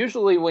 I mean,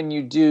 usually when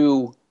you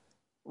do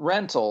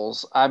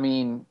rentals, a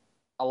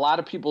lot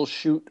of people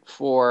shoot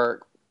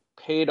for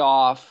paid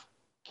off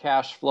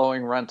cash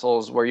flowing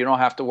rentals where you don't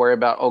have to worry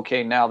about,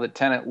 okay, now the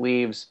tenant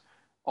leaves.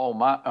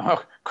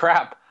 Oh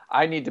crap,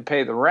 I need to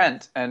pay the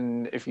rent.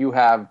 And if you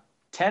have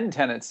 10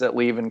 tenants that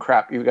leave and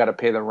crap, you've got to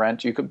pay the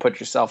rent, you could put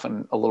yourself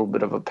in a little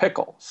bit of a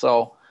pickle.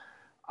 So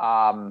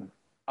a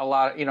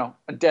lot of,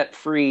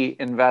 debt-free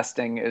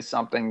investing is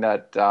something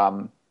that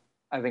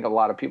I think a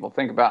lot of people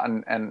think about,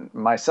 and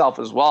myself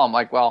as well. I'm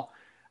like, well,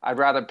 I'd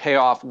rather pay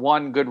off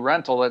one good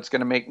rental that's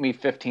going to make me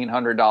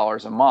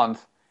 $1,500 a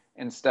month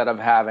instead of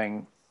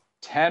having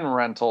 10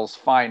 rentals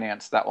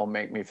financed that will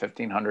make me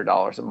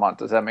 $1,500 a month.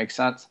 Does that make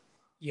sense?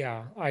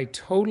 Yeah, I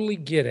totally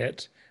get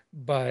it.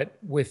 But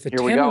with the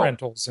 10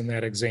 rentals in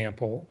that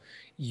example,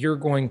 you're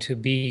going to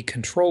be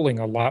controlling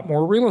a lot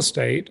more real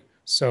estate.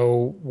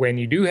 So when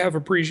you do have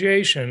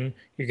appreciation,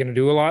 you're going to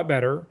do a lot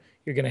better.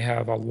 You're going to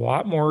have a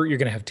lot more. You're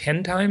going to have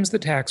 10 times the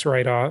tax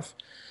write-off.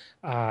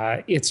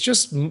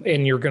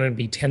 And you're going to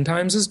be 10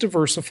 times as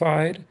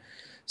diversified.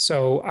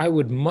 So I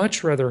would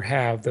much rather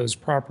have those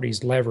properties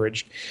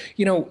leveraged.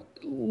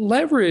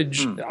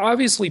 Leverage,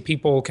 obviously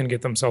people can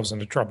get themselves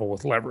into trouble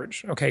with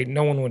leverage. Okay,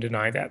 no one would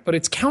deny that. But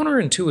it's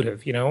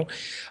counterintuitive,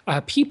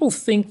 People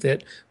think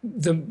that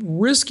the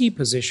risky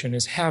position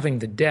is having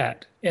the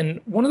debt.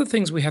 And one of the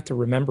things we have to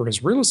remember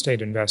as real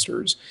estate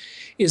investors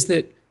is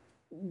that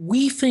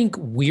we think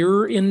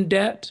we're in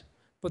debt,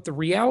 but the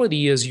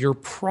reality is your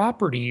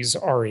properties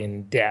are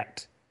in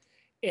debt.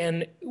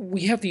 And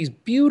we have these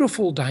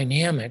beautiful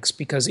dynamics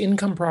because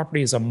income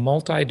property is a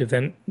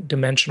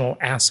multi-dimensional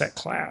asset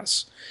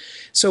class.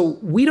 So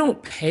we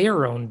don't pay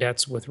our own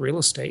debts with real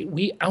estate.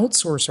 We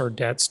outsource our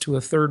debts to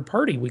a third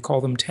party. We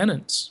call them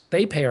tenants.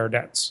 They pay our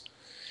debts.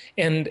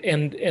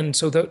 And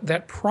so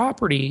that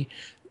property,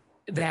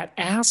 that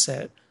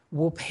asset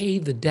will pay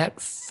the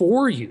debt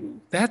for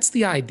you. That's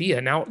the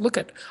idea. Now,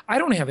 I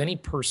don't have any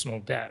personal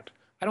debt.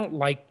 I don't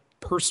like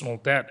personal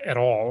debt at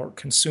all, or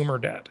consumer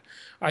debt.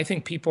 I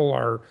think people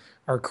are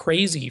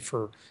crazy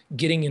for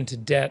getting into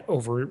debt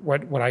over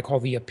what I call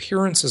the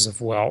appearances of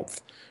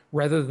wealth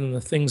rather than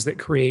the things that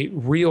create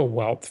real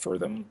wealth for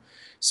them.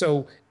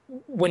 So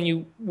when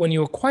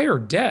you acquire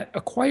debt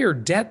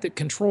that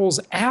controls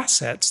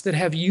assets that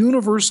have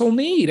universal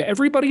need.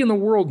 Everybody in the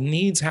world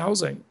needs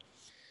housing.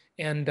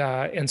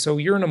 And so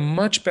you're in a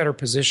much better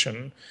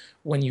position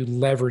when you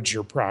leverage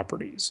your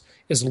properties,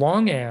 as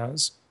long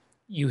as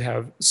you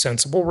have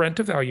sensible rent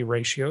to value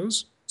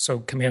ratios. So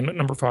commandment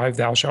number 5,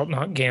 thou shalt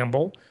not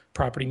gamble.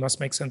 Property must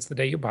make sense the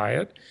day you buy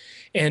it.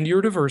 And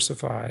you're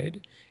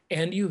diversified,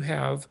 and you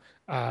have,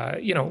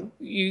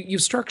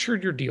 you've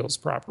structured your deals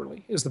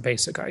properly is the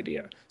basic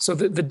idea. So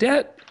the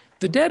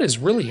debt is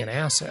really an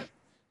asset.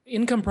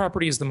 Income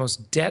property is the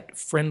most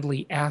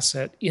debt-friendly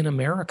asset in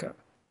America.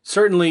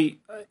 Certainly,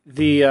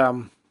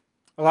 a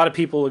lot of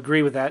people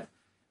agree with that.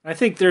 I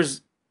think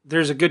there's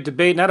a good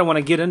debate, and I don't want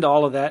to get into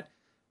all of that.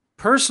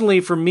 Personally,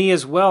 for me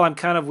as well, I'm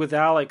kind of with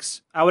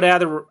Alex. I would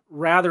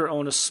rather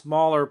own a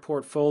smaller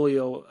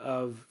portfolio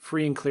of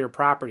free and clear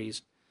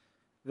properties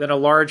than a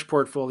large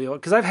portfolio.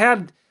 Because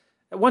at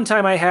one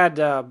time I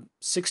had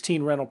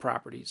 16 rental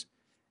properties,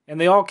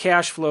 and they all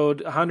cash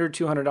flowed $100,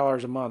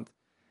 $200 a month.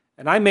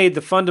 And I made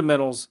the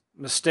fundamentals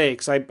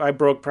mistakes. I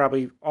broke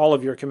probably all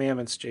of your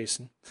commandments,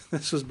 Jason.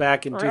 This was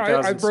back in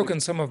 2000. I've broken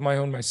some of my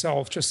own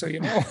myself, just so you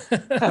know.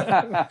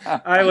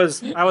 I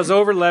was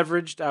over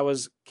leveraged. I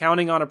was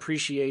counting on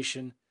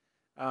appreciation,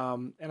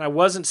 and I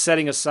wasn't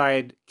setting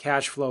aside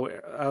cash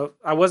flow.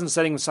 I wasn't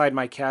setting aside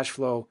my cash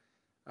flow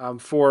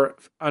for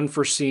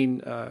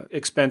unforeseen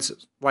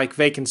expenses like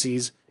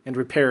vacancies and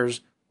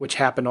repairs, which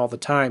happen all the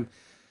time.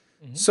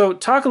 Mm-hmm. So,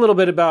 talk a little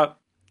bit about,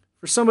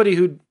 for somebody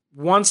who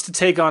wants to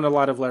take on a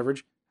lot of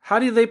leverage, how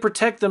do they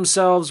protect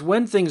themselves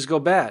when things go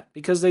bad?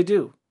 Because they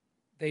do.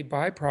 They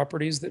buy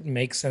properties that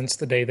make sense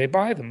the day they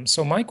buy them.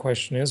 So my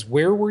question is,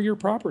 where were your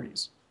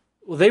properties?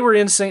 Well, they were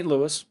in St.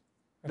 Louis.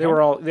 They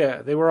were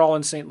all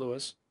in St.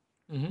 Louis.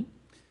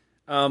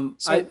 Mm-hmm.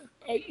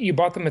 You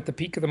bought them at the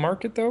peak of the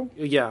market, though?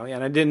 Yeah,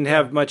 and I didn't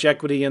have much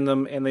equity in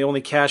them, and they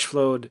only cash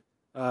flowed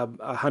 $100,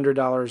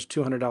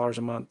 $200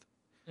 a month.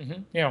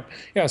 Mm-hmm.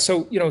 Yeah.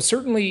 So,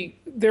 certainly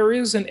there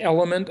is an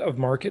element of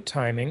market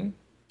timing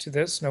to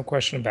this, no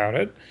question about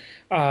it.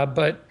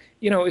 But,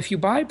 if you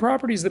buy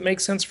properties that make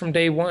sense from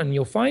day one,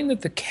 you'll find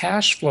that the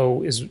cash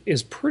flow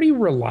is pretty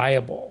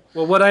reliable.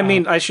 Well, what I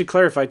mean, I should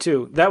clarify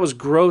too. That was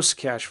gross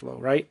cash flow,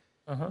 right?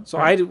 So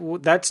right.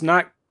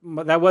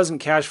 That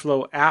wasn't cash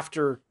flow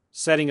after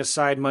setting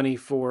aside money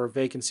for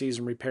vacancies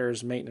and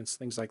repairs, maintenance,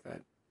 things like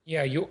that.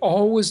 Yeah, you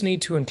always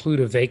need to include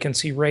a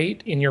vacancy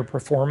rate in your pro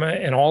forma,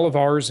 and all of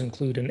ours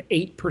include an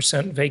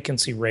 8%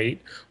 vacancy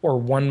rate or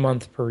 1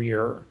 month per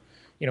year.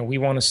 We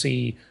want to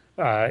see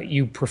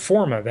you pro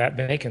forma that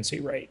vacancy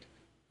rate,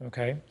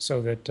 okay?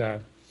 So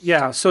that...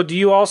 Yeah, so do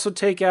you also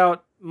take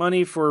out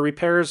money for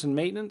repairs and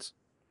maintenance?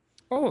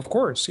 Oh, of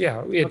course,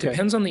 yeah. It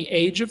depends on the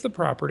age of the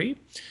property,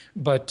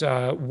 but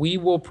we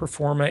will pro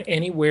forma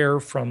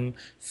anywhere from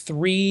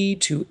 3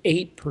 to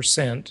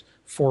 8%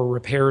 for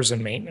repairs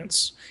and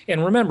maintenance.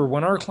 And remember,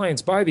 when our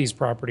clients buy these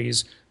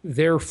properties,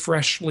 they're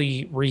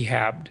freshly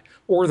rehabbed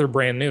or they're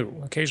brand new.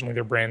 Occasionally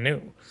they're brand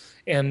new.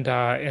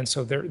 And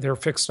so they're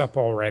fixed up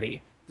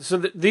already. So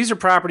these are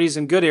properties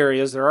in good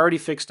areas. They're already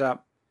fixed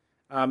up.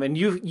 And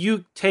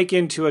you take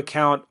into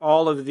account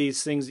all of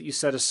these things that you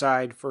set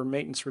aside for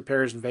maintenance,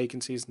 repairs, and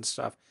vacancies and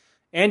stuff.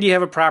 And you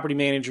have a property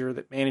manager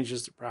that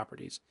manages the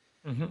properties.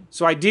 Mm-hmm.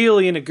 So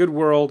ideally, in a good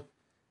world,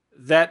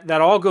 that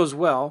all goes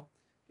well.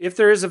 If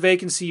there is a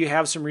vacancy, you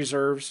have some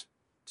reserves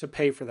to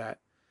pay for that.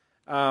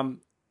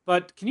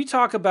 But can you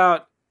talk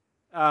about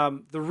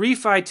the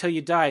refi till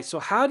you die? So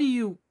how do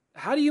you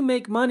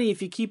make money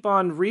if you keep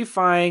on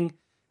refining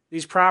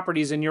these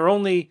properties and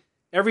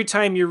every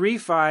time you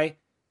refi,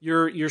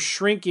 you're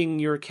shrinking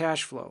your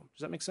cash flow?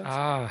 Does that make sense?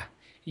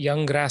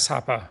 Young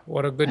grasshopper.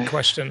 What a good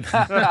question.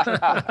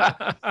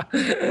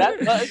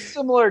 That's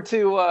similar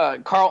to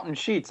Carlton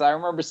Sheets. I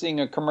remember seeing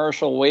a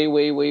commercial way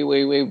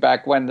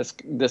back when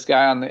this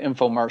guy on the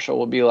infomercial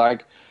would be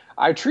like,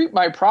 I treat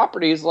my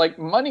properties like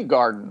money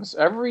gardens.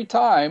 Every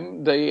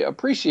time they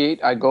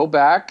appreciate, I go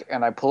back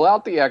and I pull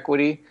out the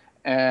equity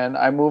and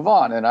I move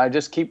on. And I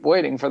just keep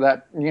waiting for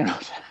that to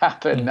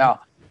happen. Mm-hmm. Now,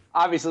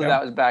 obviously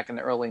that was back in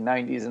the early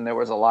 90s and there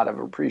was a lot of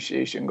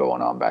appreciation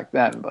going on back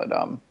then. But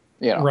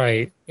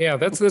Right. Yeah,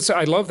 that's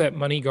I love that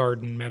money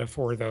garden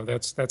metaphor though.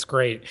 That's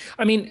great.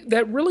 I mean,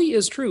 that really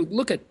is true.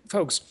 Look at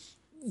folks,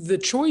 the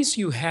choice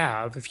you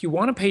have, if you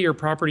want to pay your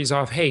properties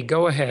off, hey,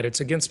 go ahead. It's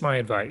against my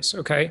advice,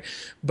 okay?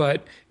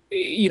 But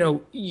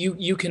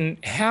you can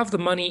have the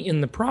money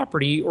in the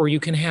property or you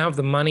can have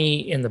the money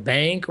in the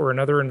bank or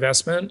another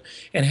investment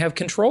and have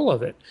control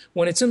of it.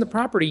 When it's in the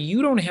property,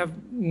 you don't have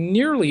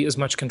nearly as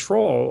much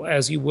control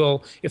as you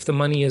will if the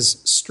money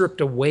is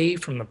stripped away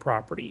from the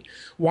property.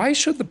 Why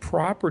should the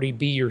property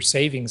be your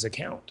savings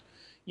account?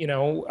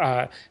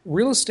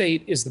 Real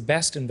estate is the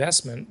best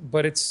investment,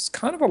 but it's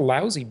kind of a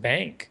lousy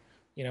bank.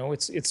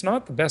 It's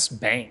not the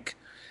best bank.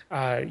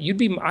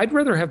 I'd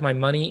rather have my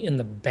money in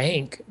the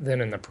bank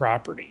than in the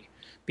property,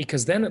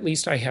 because then at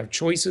least I have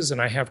choices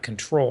and I have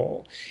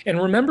control.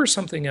 And remember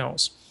something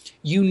else.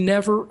 You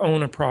never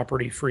own a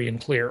property free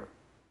and clear.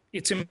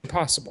 It's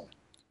impossible.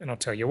 And I'll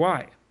tell you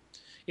why.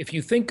 If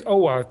you think,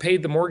 I've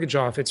paid the mortgage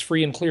off, it's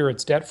free and clear,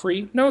 it's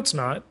debt-free. No, it's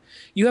not.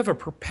 You have a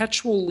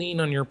perpetual lien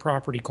on your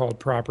property called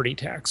property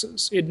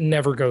taxes. It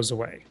never goes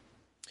away.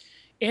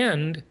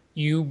 And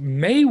you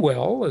may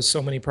well, as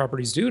so many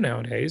properties do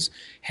nowadays,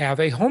 have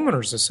a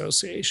homeowners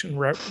association,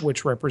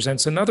 which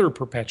represents another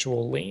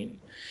perpetual lien.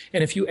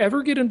 And if you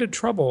ever get into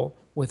trouble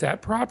with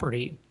that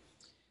property,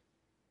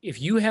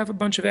 if you have a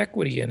bunch of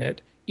equity in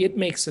it, it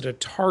makes it a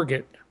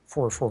target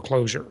for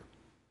foreclosure.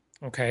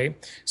 Okay?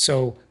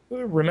 So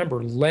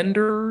remember,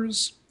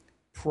 lenders,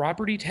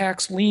 property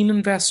tax lien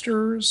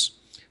investors,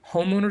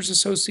 homeowners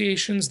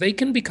associations, they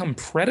can become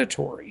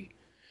predatory,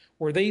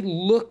 where they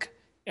look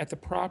at the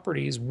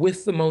properties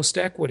with the most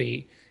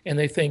equity and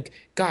they think,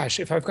 gosh,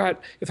 if I've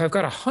got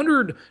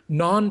 100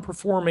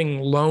 non-performing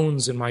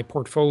loans in my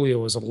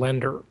portfolio as a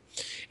lender,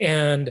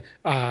 and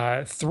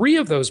 3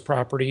 of those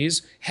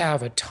properties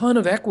have a ton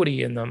of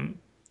equity in them,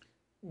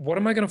 what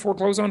am I going to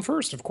foreclose on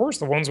first? Of course,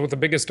 the ones with the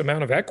biggest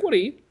amount of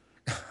equity.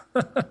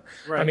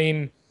 Right. I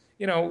mean,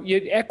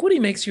 equity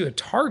makes you a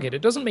target.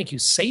 It doesn't make you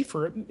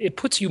safer. It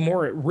puts you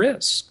more at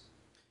risk.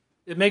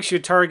 It makes you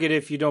a target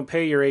if you don't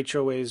pay your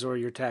HOAs or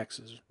your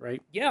taxes,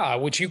 right? Yeah,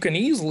 which you can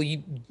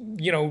easily,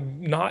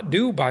 not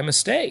do by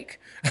mistake.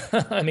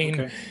 I mean,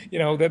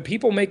 Okay. that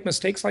people make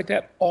mistakes like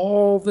that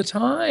all the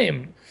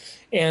time.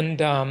 And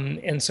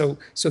so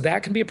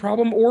that can be a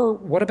problem. Or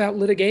what about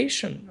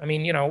litigation? I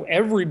mean,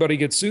 everybody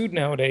gets sued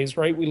nowadays,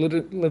 right? We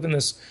live in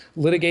this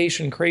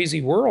litigation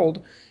crazy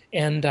world,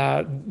 and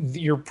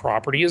your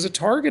property is a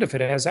target if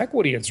it has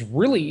equity. It's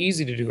really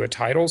easy to do a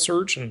title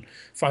search and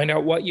find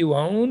out what you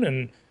own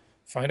and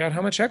find out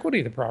how much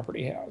equity the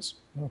property has.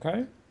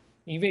 Okay,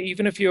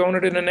 even if you own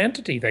it in an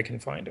entity, they can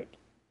find it.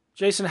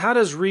 Jason, how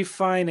does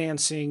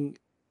refinancing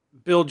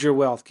build your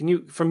wealth? Can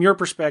you, from your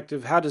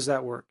perspective, how does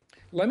that work?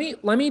 Let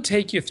me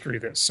take you through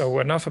this. So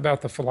enough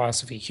about the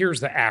philosophy. Here's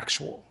the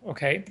actual.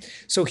 Okay,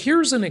 so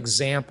here's an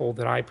example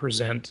that I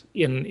present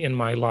in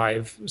my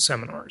live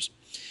seminars,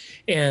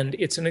 and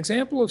it's an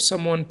example of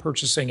someone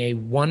purchasing a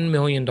 $1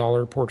 million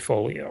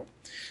portfolio.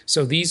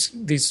 So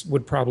these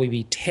would probably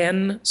be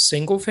 10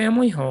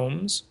 single-family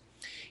homes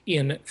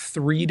in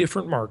 3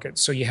 different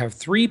markets. So you have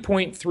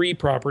 3.3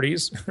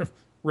 properties.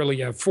 Really,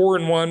 you have 4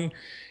 in 1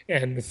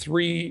 and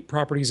 3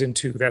 properties in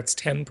 2. That's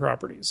 10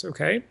 properties,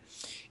 okay?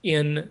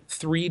 In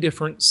 3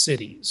 different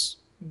cities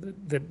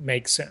that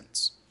make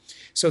sense.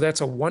 So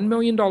that's a $1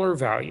 million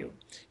value.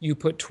 You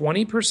put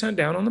 20%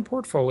 down on the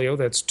portfolio.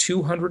 That's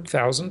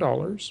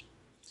 $200,000.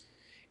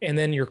 And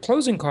then your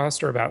closing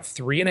costs are about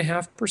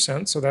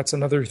 3.5%, so that's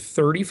another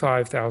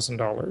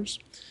 $35,000.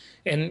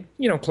 And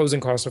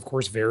closing costs, of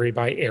course, vary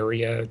by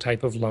area,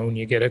 type of loan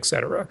you get, et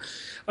cetera.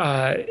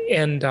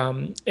 And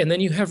then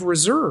you have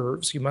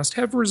reserves. You must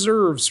have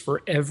reserves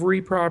for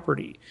every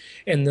property.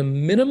 And the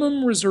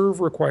minimum reserve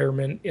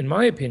requirement, in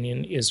my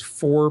opinion, is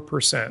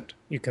 4%.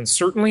 You can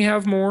certainly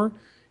have more,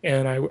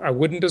 and I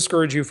wouldn't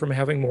discourage you from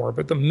having more,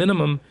 but the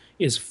minimum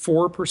is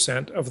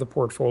 4% of the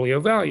portfolio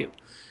value.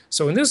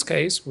 So in this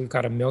case, we've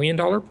got a $1 million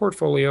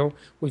portfolio.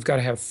 We've got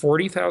to have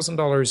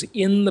 $40,000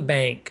 in the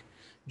bank,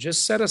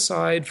 just set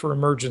aside for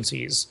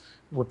emergencies,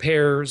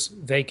 repairs,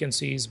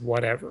 vacancies,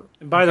 whatever.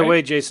 And by the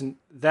way, Jason,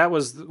 that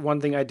was the one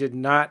thing I did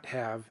not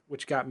have,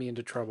 which got me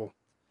into trouble.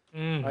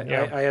 I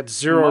had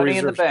zero money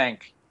reserves. in the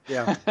bank.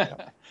 Yeah.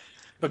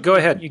 But go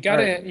ahead. You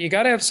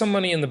gotta have some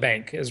money in the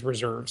bank as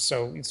reserves.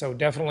 So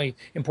definitely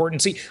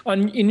important. See,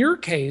 in your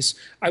case,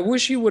 I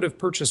wish you would have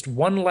purchased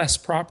one less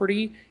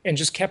property and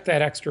just kept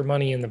that extra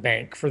money in the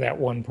bank for that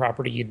one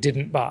property you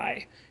didn't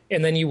buy,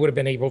 and then you would have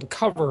been able to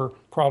cover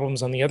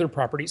problems on the other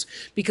properties.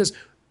 Because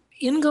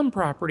income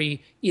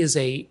property is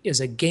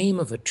a game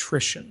of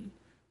attrition.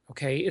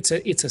 Okay, it's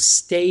a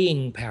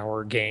staying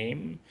power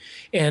game,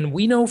 and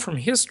we know from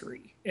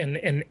history.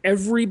 And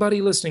everybody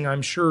listening,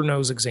 I'm sure,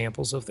 knows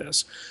examples of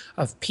this,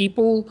 of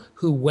people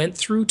who went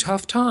through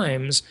tough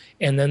times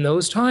and then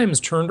those times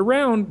turned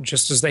around,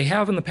 just as they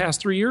have in the past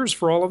 3 years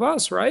for all of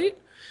us, right?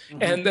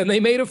 Mm-hmm. And then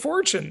they made a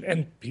fortune,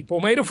 and people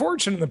made a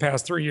fortune in the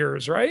past 3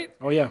 years, right?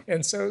 Oh, yeah.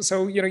 And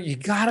so you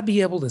got to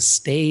be able to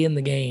stay in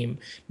the game,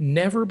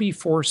 never be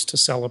forced to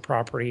sell a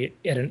property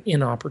at an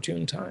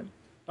inopportune time.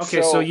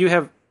 Okay, so you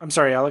have... I'm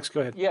sorry, Alex,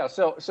 go ahead. Yeah,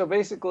 so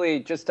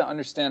basically, just to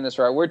understand this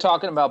right, we're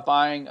talking about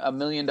buying a $1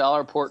 million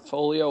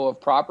portfolio of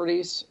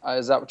properties.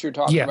 Is that what you're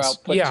talking about?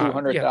 Put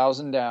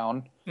 200,000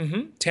 down.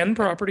 Mm-hmm. 10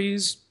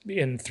 properties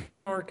in 3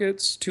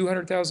 markets,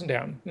 200,000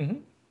 down. Mm-hmm.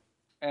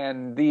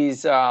 And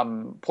these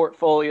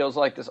portfolios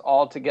like this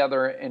all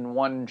together in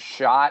one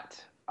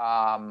shot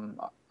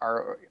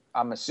are,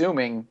 I'm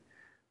assuming,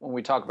 when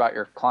we talk about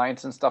your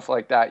clients and stuff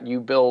like that, you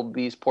build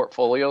these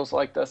portfolios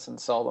like this and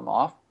sell them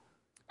off?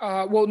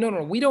 Well,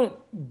 no. We don't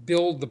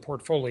build the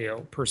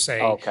portfolio per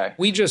se. Okay.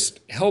 We just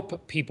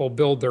help people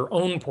build their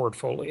own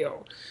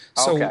portfolio.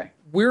 So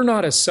we're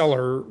not a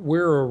seller.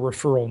 We're a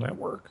referral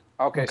network.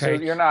 Okay. So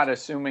you're not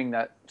assuming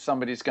that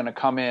somebody's going to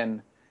come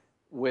in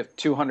with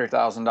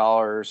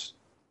 $200,000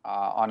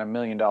 on $1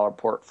 million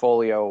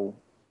portfolio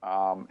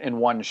in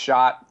one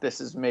shot.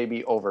 This is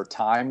maybe over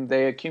time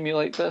they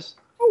accumulate this?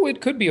 Oh, it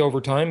could be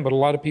over time, but a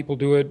lot of people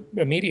do it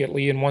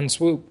immediately in one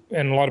swoop,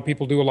 and a lot of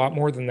people do a lot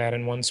more than that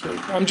in one swoop.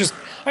 I'm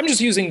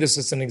just using this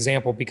as an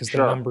example because the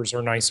Sure. numbers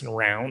are nice and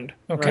round.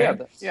 Okay.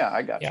 Yeah,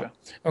 I gotcha.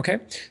 Yeah. Okay.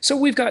 So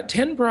we've got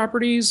 10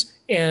 properties,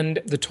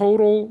 and the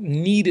total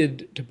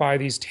needed to buy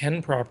these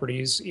 10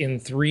 properties in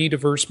 3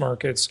 diverse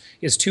markets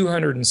is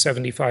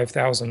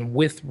 $275,000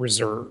 with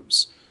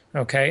reserves.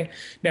 Okay.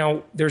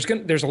 Now there's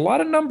a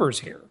lot of numbers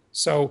here.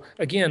 So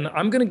again,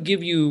 I'm going to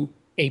give you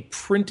a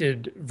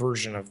printed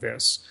version of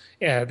this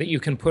that you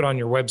can put on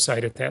your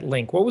website at that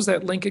link. What was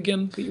that link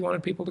again that you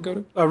wanted people to go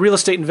to?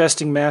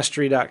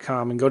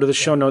 Realestateinvestingmastery.com, and go to the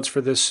show notes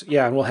for this.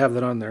 Yeah, and we'll have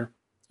that on there.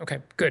 Okay,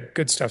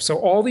 good stuff. So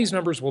all these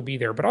numbers will be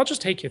there, but I'll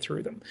just take you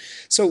through them.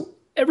 So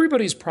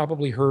everybody's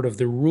probably heard of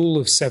the rule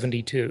of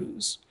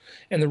 72s.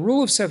 And the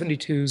rule of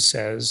 72s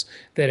says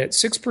that at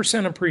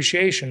 6%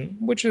 appreciation,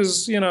 which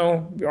is,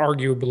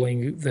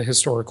 arguably the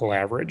historical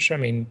average. I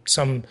mean,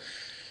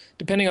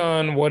 depending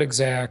on what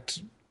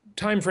exact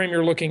time frame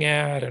you're looking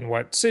at and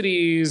what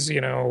cities,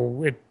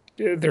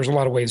 there's a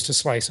lot of ways to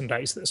slice and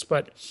dice this.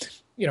 But,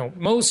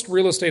 most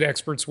real estate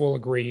experts will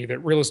agree that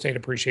real estate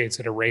appreciates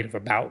at a rate of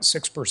about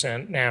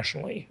 6%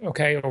 nationally,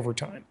 over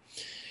time.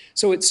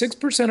 So at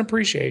 6%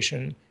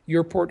 appreciation,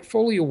 your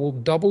portfolio will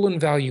double in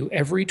value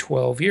every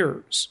 12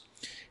 years.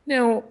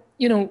 Now,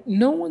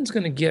 no one's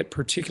going to get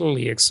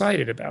particularly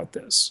excited about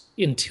this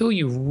until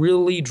you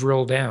really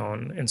drill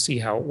down and see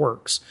how it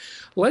works.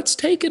 Let's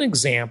take an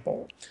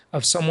example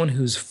of someone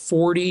who's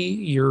 40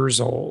 years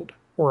old,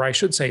 or I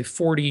should say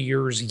 40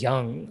 years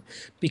young,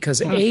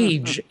 because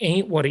age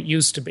ain't what it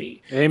used to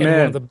be.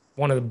 Amen. And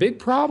one of the big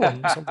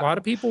problems a lot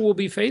of people will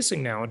be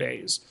facing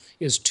nowadays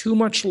is too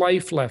much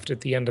life left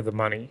at the end of the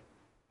money.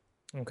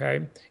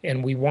 Okay,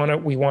 and we want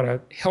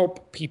to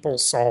help people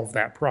solve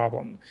that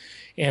problem.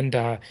 And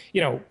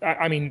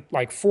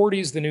like 40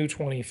 is the new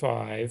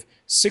 25,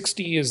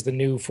 60 is the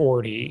new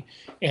 40,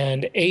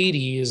 and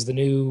 80 is the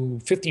new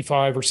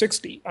 55 or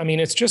 60. I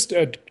mean, it's just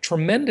a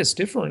tremendous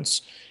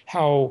difference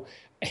how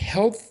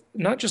health,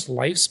 not just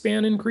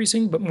lifespan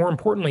increasing, but more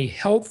importantly,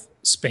 health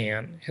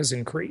span has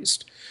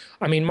increased.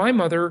 I mean, my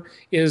mother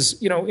is,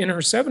 in her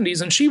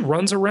 70s, and she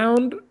runs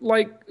around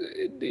like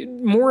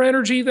more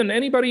energy than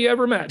anybody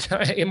ever met,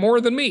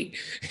 more than me.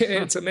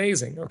 It's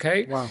amazing,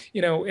 okay? Wow.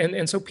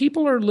 And so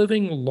people are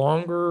living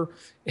longer,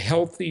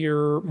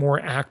 healthier, more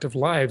active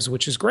lives,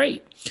 which is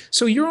great.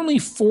 So you're only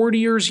 40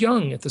 years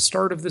young at the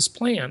start of this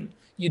plan.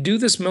 You do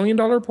this $1 million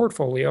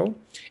portfolio,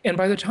 and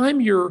by the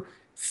time you're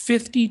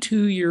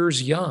 52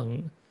 years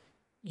young,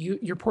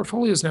 your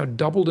portfolio is now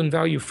doubled in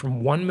value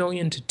from 1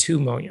 million to 2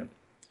 million.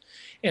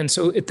 And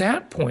so at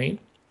that point,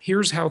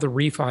 here's how the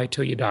refi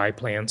till you die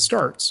plan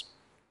starts.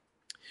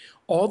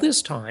 All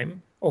this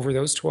time, over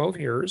those 12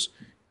 years,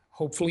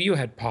 hopefully you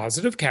had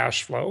positive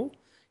cash flow,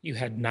 you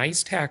had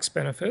nice tax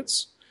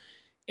benefits,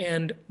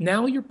 and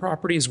now your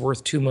property is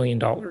worth $2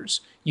 million.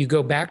 You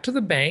go back to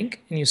the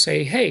bank and you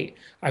say, hey,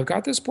 I've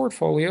got this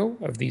portfolio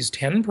of these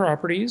 10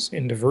 properties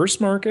in diverse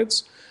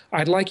markets.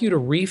 I'd like you to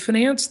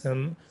refinance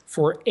them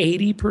for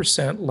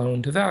 80%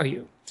 loan to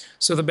value.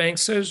 So the bank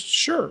says,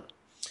 sure.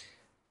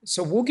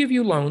 So we'll give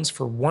you loans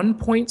for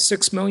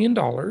 $1.6 million.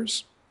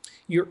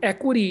 Your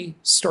equity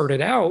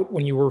started out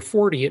when you were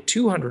 40 at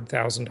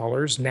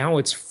 $200,000. Now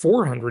it's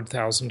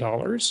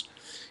 $400,000.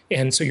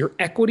 And so your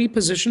equity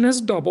position has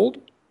doubled.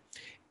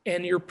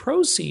 And your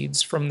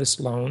proceeds from this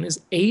loan is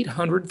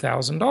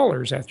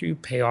 $800,000 after you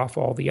pay off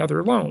all the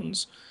other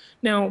loans.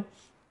 Now,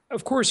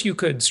 of course, you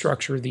could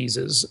structure these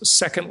as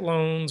second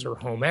loans or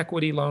home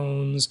equity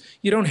loans.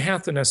 You don't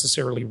have to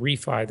necessarily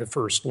refi the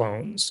first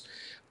loans.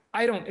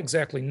 I don't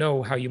exactly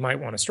know how you might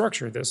want to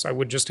structure this. I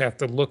would just have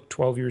to look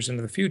 12 years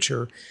into the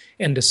future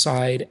and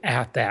decide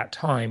at that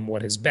time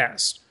what is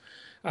best.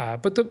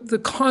 But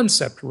the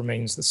concept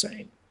remains the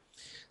same.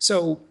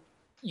 So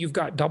you've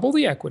got double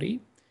the equity.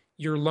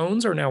 Your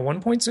loans are now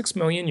 $1.6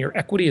 million. Your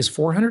equity is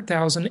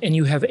 $400,000, and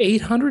you have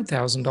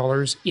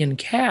 $800,000 in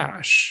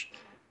cash.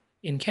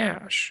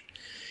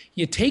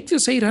 You take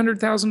this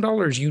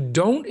 $800,000. You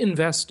don't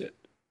invest it.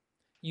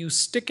 You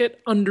stick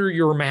it under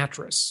your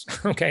mattress.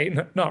 Okay,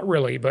 not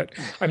really, but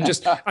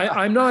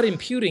I'm not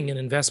imputing an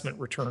investment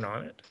return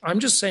on it. I'm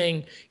just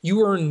saying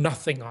you earn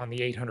nothing on the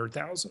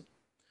 $800,000.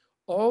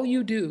 All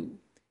you do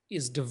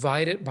is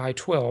divide it by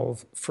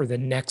 12 for the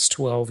next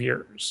 12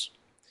 years.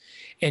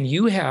 And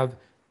you have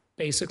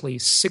basically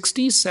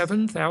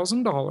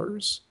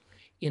 $67,000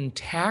 in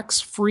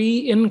tax-free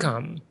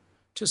income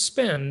to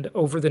spend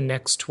over the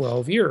next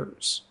 12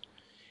 years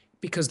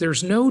because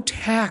there's no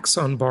tax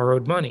on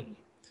borrowed money.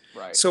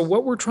 Right. So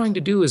what we're trying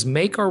to do is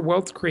make our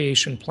wealth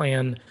creation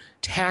plan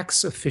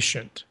tax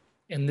efficient.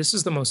 And this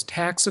is the most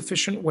tax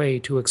efficient way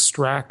to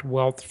extract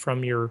wealth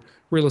from your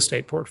real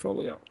estate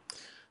portfolio.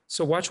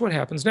 So watch what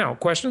happens now.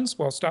 Questions?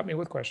 Well, stop me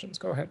with questions.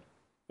 Go ahead.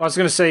 I was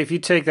going to say, if you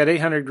take that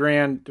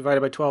 $800,000 divided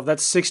by 12,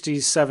 that's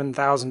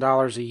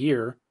 $67,000 a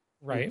year.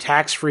 Right.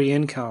 Tax-free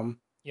income.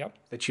 Yep.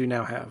 That you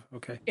now have.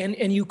 Okay.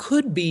 And you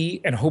could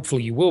be, and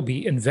hopefully you will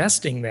be,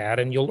 investing that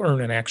and you'll earn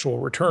an actual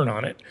return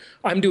on it.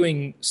 I'm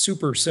doing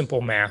super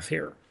simple math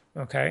here.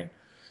 Okay.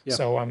 Yeah.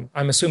 So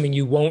I'm assuming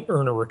you won't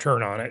earn a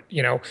return on it.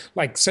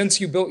 Like since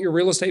you built your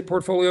real estate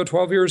portfolio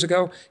 12 years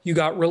ago, you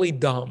got really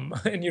dumb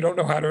and you don't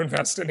know how to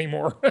invest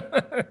anymore.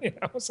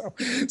 So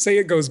say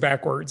it goes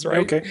backwards, right?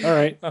 Okay. All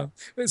right.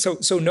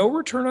 So no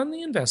return on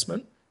the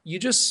investment. You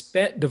just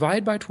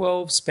divide by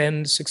 12,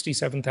 spend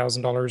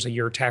 $67,000 a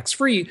year tax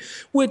free,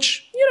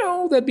 which,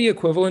 that'd be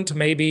equivalent to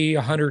maybe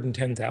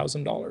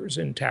 $110,000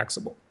 in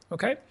taxable.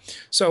 Okay.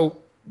 So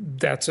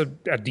that's a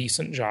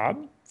decent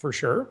job for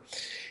sure.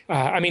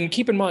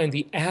 Keep in mind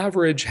the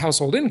average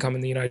household income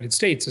in the United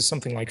States is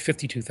something like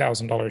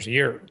 $52,000 a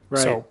year.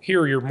 Right. So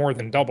here you're more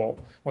than double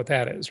what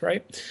that is,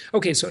 right?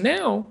 Okay. So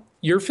now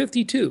you're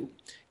 52.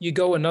 You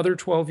go another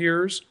 12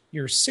 years,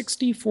 you're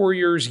 64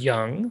 years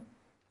young.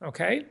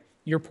 Okay.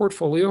 Your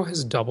portfolio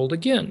has doubled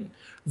again.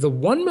 The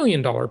 $1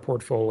 million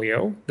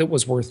portfolio that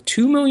was worth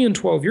 $2 million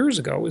 12 years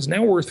ago is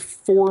now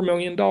worth $4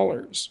 million.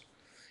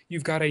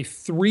 You've got a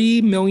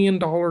 $3 million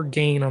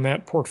gain on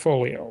that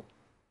portfolio.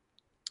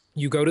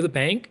 You go to the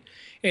bank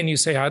and you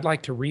say, I'd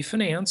like to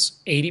refinance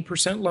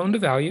 80% loan to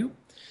value.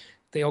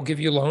 They'll give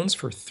you loans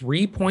for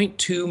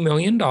 $3.2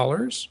 million.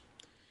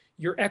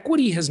 Your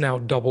equity has now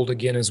doubled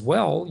again as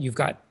well. You've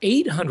got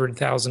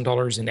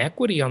 $800,000 in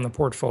equity on the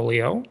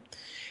portfolio.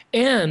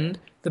 And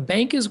the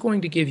bank is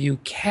going to give you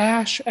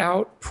cash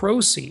out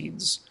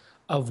proceeds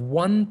of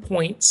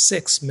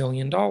 $1.6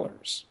 million.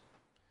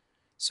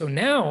 So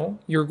now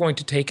you're going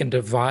to take and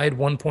divide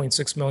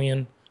 1.6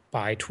 million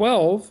by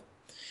 12,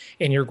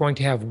 and you're going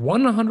to have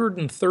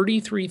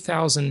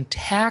 133,000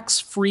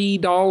 tax-free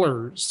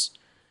dollars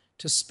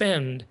to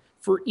spend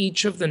for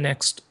each of the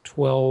next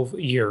 12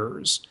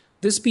 years.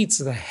 This beats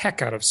the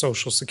heck out of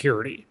Social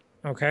Security.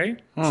 Okay.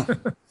 Now, this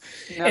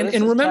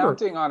is remember,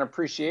 counting on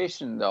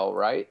appreciation, though,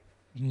 right?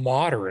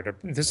 Moderate.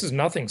 This is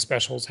nothing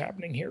special is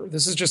happening here.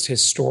 This is just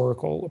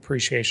historical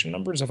appreciation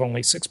numbers of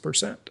only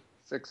 6%.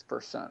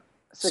 6%.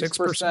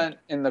 6%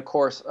 in the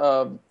course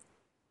of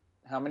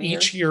how many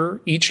years?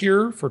 Each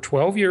year for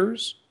 12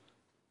 years.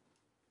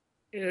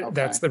 Okay.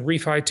 That's the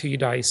refi till you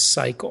die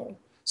cycle.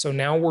 So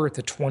now we're at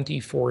the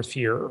 24th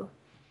year.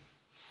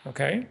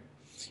 Okay.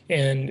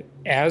 And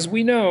as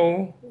we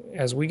know,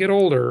 as we get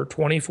older,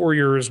 24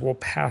 years will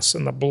pass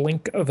in the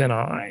blink of an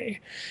eye.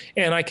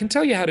 And I can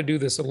tell you how to do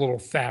this a little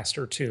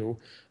faster too.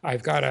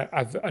 I've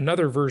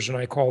another version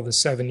I call the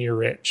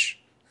 7-year itch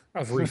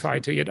of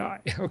refi till you die.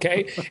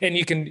 Okay. And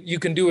you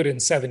can do it in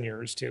 7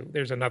 years too.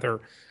 There's another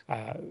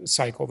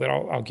cycle that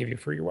I'll give you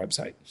for your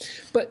website.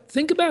 But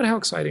think about how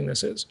exciting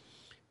this is.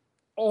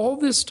 All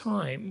this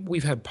time,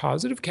 we've had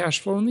positive cash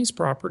flow in these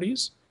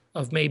properties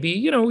of maybe,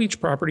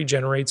 each property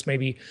generates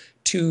maybe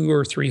 $200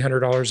 or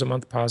 $300 a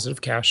month positive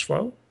cash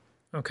flow.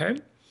 Okay.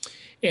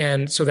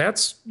 And so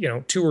that's,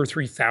 $2,000 or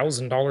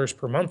 $3,000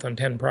 per month on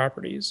 10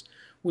 properties.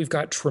 We've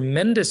got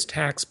tremendous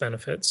tax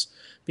benefits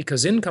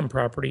because income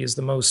property is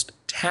the most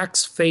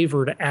tax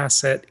favored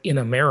asset in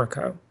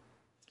America.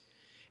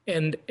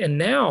 And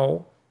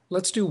now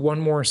let's do one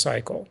more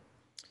cycle.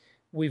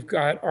 We've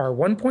got our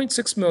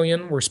 1.6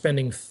 million. We're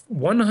spending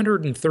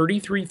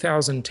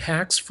 133,000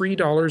 tax-free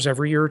dollars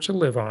every year to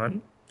live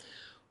on.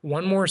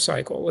 One more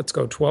cycle. Let's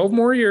go 12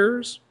 more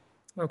years.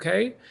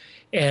 Okay.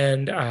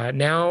 And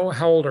now,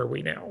 how old are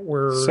we now?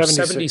 We're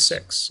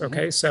 76.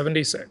 Okay. Mm-hmm.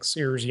 76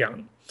 years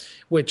young,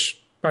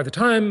 which by the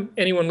time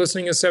anyone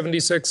listening is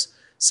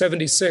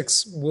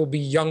 76 will be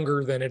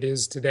younger than it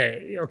is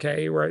today.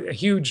 Okay. We're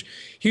huge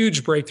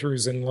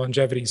breakthroughs in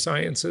longevity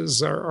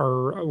sciences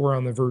we're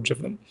on the verge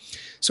of them.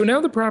 So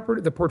now the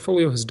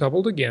portfolio has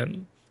doubled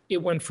again.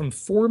 It went from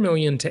 $4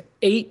 million to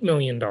 $8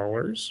 million.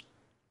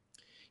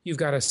 You've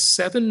got a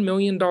 $7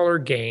 million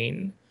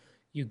gain.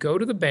 You go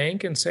to the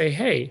bank and say,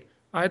 hey,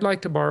 I'd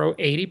like to borrow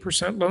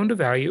 80% loan to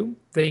value.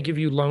 They give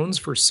you loans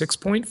for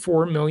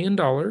 $6.4 million.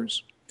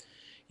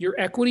 Your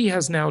equity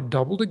has now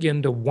doubled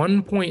again to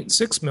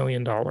 $1.6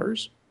 million.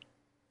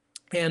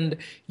 And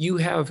you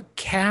have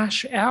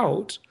cash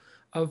out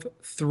of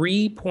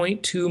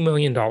 $3.2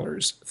 million.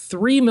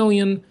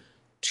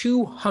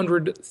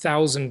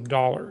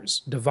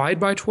 $3,200,000. Divide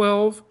by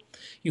 12,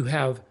 you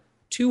have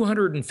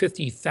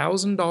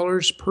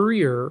 $250,000 per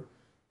year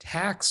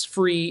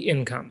tax-free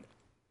income.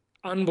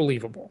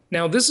 Unbelievable.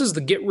 Now, this is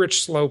the get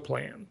rich slow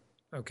plan.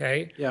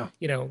 Okay. Yeah.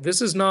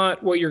 This is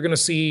not what you're going to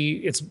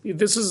see.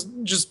 This is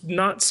just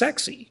not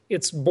sexy.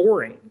 It's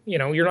boring.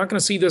 You're not going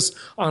to see this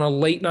on a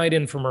late night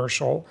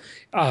infomercial.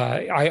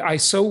 I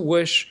so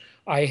wish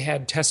I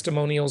had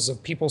testimonials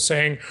of people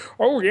saying,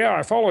 oh, yeah,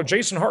 I followed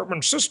Jason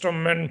Hartman's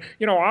system and,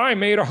 I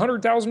made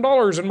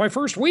 $100,000 in my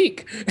first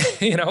week.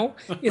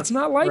 It's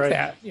not like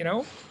that,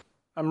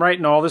 I'm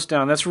writing all this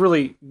down. That's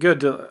really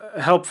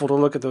helpful to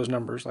look at those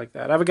numbers like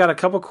that. I've got a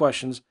couple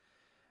questions.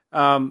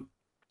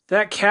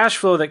 That cash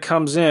flow that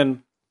comes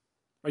in,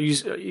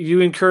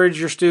 you encourage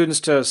your students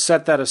to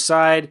set that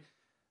aside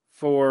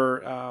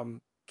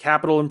for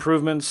capital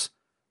improvements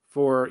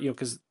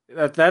because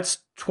that's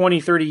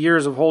 20, 30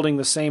 years of holding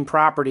the same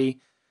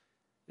property.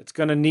 It's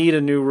going to need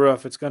a new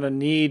roof. It's going to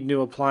need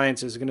new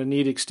appliances. It's going to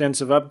need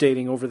extensive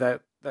updating over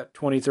that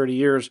 20, 30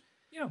 years.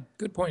 Yeah,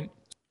 good point.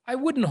 I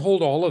wouldn't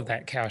hold all of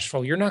that cash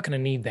flow. You're not going to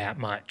need that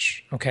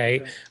much.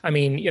 Okay. I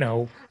mean,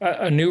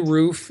 a new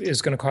roof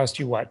is going to cost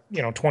you what,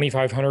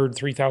 $2,500,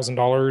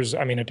 $3,000.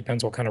 I mean, it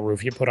depends what kind of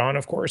roof you put on,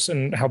 of course,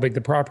 and how big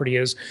the property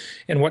is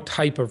and what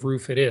type of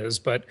roof it is.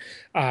 But,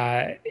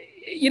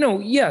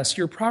 yes,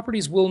 your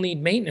properties will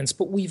need maintenance,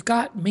 but we've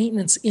got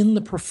maintenance in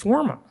the pro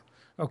forma.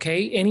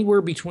 Okay.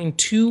 Anywhere between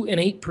 2 and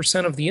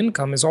 8% of the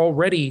income is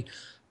already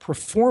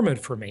performed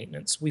for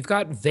maintenance. We've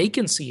got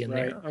vacancy in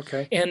there.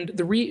 Okay. And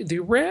the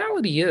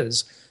reality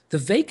is the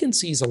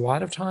vacancies a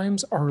lot of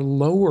times are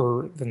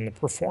lower than the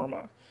pro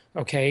forma.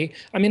 Okay.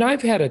 I mean,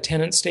 I've had a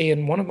tenant stay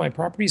in one of my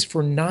properties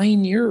for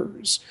 9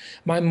 years.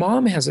 My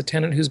mom has a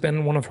tenant who's been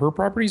in one of her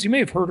properties. You may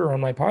have heard her on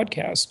my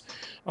podcast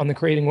on the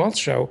Creating Wealth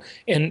show.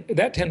 And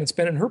that tenant's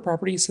been in her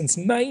property since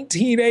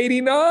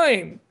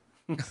 1989.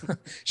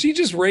 She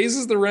just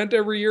raises the rent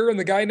every year and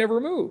the guy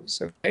never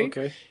moves.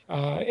 Okay.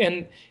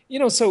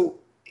 So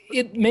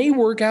it may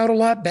work out a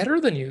lot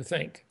better than you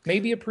think.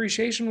 Maybe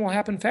appreciation will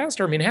happen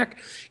faster. I mean, heck,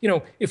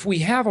 if we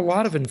have a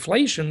lot of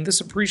inflation,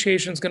 this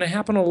appreciation is going to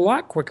happen a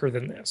lot quicker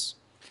than this.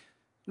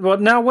 Well,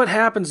 now what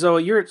happens though?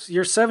 You're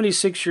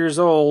 76 years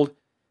old,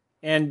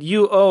 and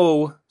you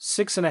owe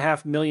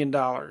 $6.5 million.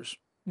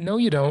 No,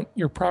 you don't.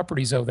 Your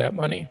properties owe that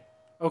money.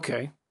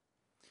 Okay.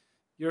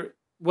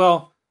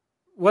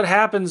 What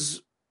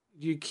happens?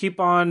 You keep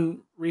on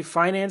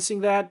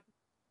refinancing that?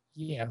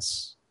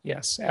 Yes,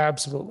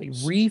 absolutely.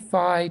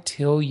 Refi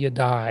till you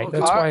die. Okay.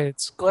 That's why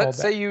it's called Let's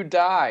say you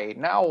die.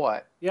 Now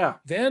what? Yeah.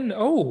 Then,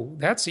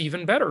 that's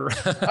even better.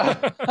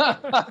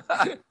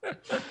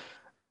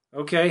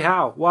 Okay,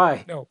 how?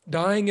 Why? No,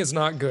 dying is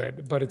not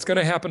good, but it's going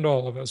to happen to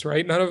all of us,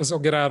 right? None of us will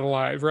get out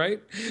alive,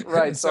 right?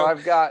 Right. So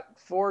I've got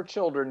 4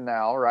 children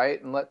now,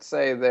 right? And let's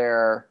say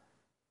they're,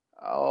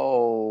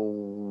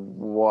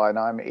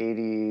 I'm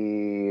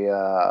 80,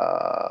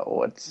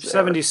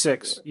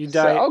 76. You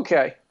die.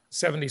 Okay.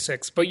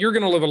 76, but you're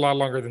going to live a lot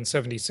longer than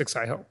 76,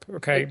 I hope.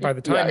 Okay. By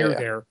the time you're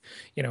there,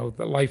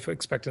 the life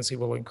expectancy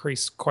will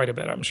increase quite a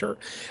bit, I'm sure.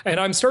 And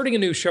I'm starting a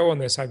new show on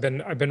this. I've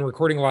been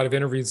recording a lot of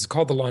interviews. It's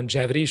called The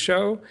Longevity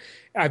Show.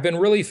 I've been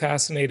really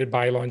fascinated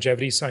by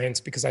longevity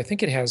science because I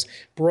think it has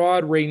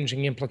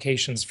broad-ranging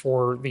implications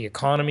for the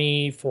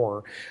economy,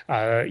 for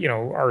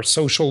our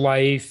social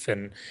life,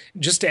 and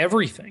just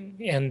everything.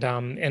 And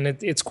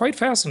it's quite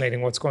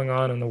fascinating what's going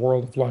on in the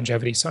world of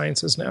longevity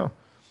sciences now.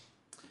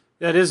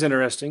 That is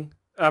interesting.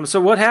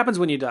 So what happens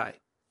when you die?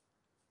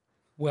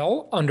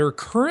 Well, under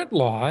current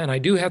law, and I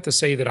do have to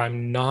say that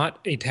I'm not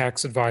a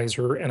tax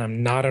advisor and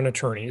I'm not an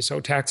attorney,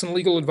 so tax and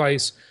legal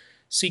advice,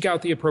 seek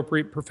out the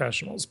appropriate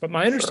professionals. But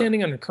my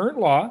understanding under current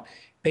law,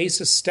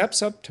 basis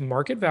steps up to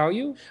market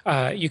value.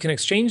 You can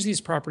exchange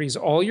these properties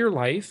all your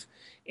life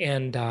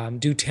and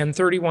do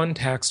 1031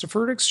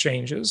 tax-deferred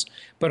exchanges.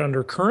 But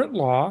under current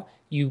law,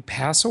 you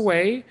pass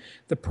away,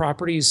 the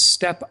properties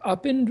step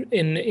up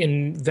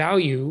in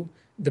value.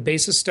 The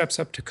basis steps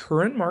up to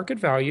current market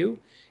value.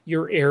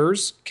 Your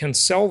heirs can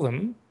sell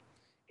them,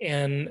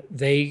 and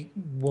they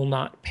will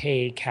not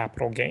pay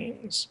capital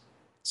gains.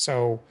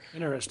 So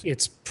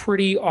it's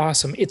pretty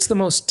awesome. It's the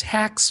most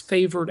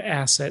tax-favored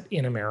asset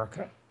in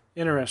America.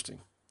 Interesting.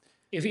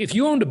 If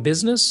you owned a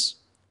business,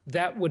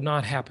 that would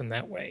not happen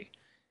that way.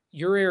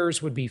 Your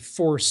heirs would be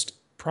forced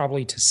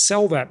probably to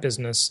sell that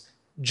business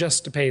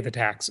just to pay the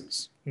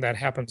taxes. That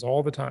happens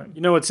all the time.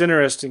 You know what's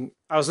interesting?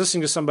 I was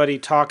listening to somebody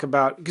talk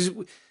about, because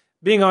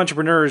being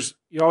entrepreneurs,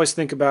 you always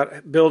think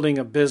about building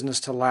a business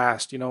to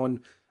last, and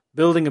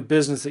building a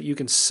business that you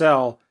can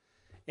sell.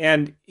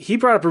 And he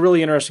brought up a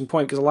really interesting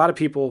point because a lot of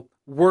people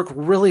work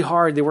really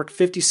hard. They work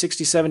 50,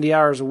 60, 70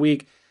 hours a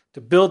week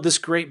to build this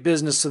great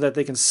business so that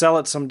they can sell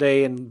it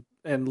someday and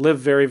live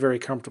very, very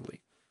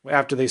comfortably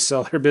after they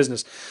sell their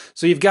business.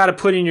 So you've got to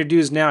put in your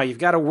dues now. You've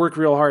got to work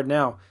real hard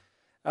now.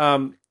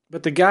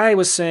 But the guy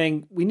was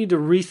saying we need to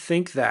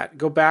rethink that,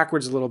 go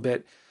backwards a little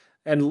bit,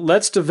 and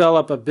let's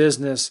develop a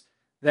business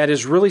that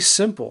is really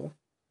simple,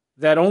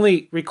 that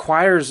only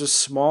requires a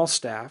small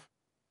staff.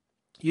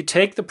 You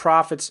take the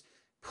profits,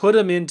 put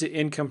them into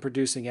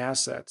income-producing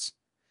assets,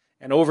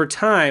 and over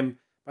time,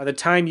 by the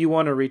time you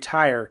want to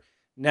retire,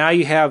 now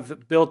you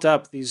have built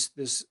up these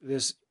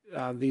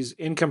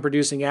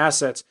income-producing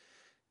assets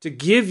to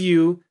give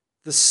you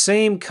the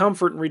same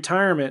comfort in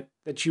retirement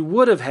that you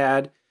would have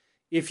had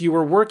if you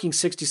were working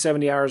 60,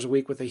 70 hours a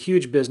week with a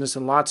huge business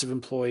and lots of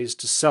employees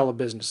to sell a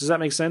business. Does that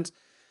make sense?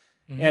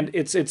 Mm-hmm. And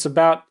it's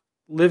about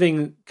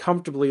living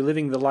comfortably,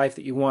 living the life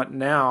that you want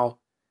now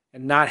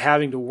and not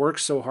having to work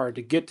so hard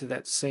to get to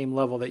that same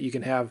level that you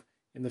can have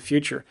in the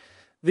future.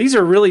 These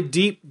are really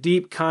deep,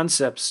 deep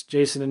concepts,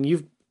 Jason, and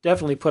you've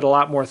definitely put a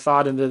lot more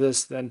thought into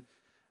this than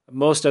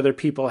most other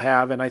people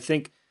have. And I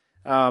think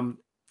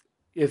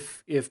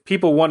if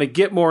people want to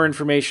get more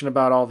information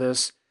about all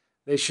this,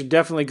 they should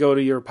definitely go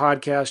to your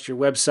podcast, your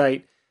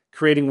website,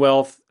 Creating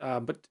Wealth.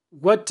 But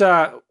what's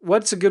a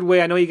good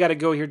way? I know you got to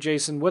go here,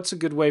 Jason. What's a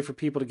good way for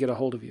people to get a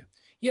hold of you?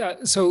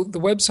 Yeah, so the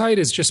website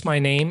is just my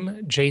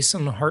name,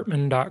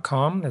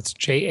 jasonhartman.com. That's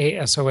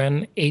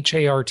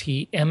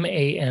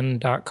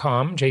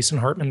JasonHartman.com,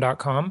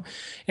 jasonhartman.com.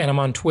 And I'm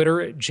on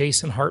Twitter at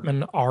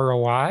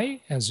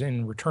jasonhartmanROI, as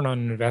in return on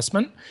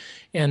investment.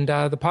 And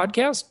the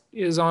podcast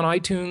is on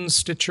iTunes,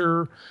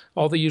 Stitcher,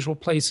 all the usual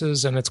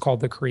places, and it's called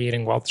The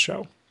Creating Wealth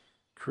Show.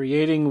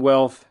 Creating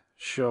Wealth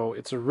Show.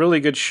 It's a really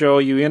good show.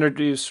 You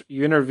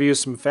interview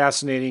some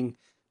fascinating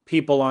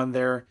people on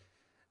there.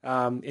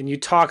 And you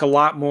talk a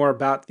lot more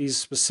about these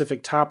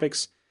specific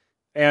topics.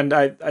 And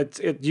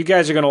you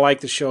guys are going to like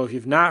the show. If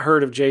you've not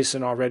heard of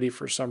Jason already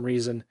for some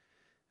reason,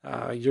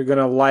 you're going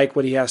to like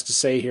what he has to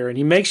say here. And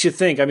he makes you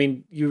think. I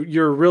mean,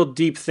 you're a real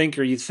deep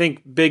thinker. You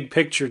think big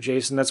picture,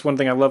 Jason. That's one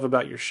thing I love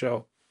about your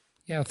show.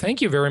 Yeah,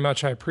 thank you very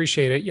much. I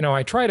appreciate it.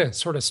 I try to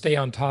sort of stay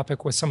on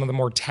topic with some of the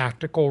more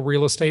tactical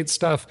real estate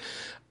stuff.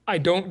 I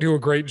don't do a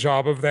great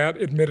job of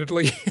that,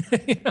 admittedly.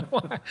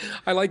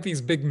 I like these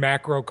big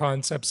macro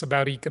concepts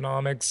about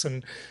economics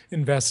and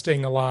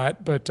investing a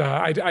lot, but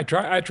I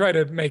try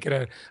to make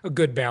it a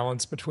good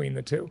balance between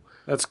the two.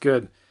 That's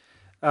good.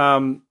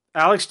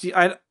 Alex,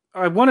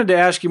 I wanted to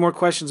ask you more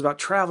questions about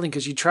traveling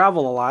because you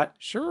travel a lot.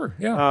 Sure,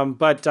 yeah.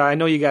 But I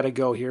know you got to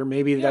go here.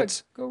 Maybe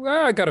that's...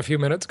 I got a few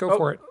minutes. Go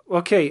for it.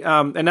 Okay.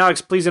 And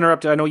Alex, please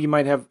interrupt. I know you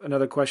might have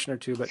another question or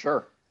two, but...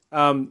 Sure.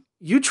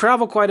 You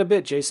travel quite a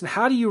bit, Jason.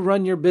 How do you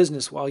run your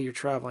business while you're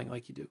traveling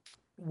like you do?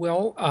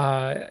 Well,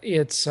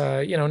 it's,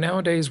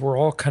 nowadays we're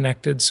all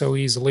connected so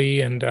easily,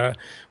 and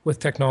with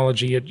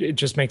technology, it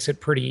just makes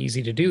it pretty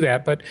easy to do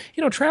that. But,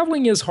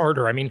 traveling is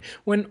harder. I mean,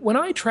 when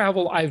I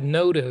travel, I've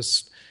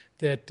noticed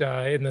that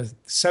in the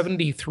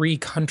 73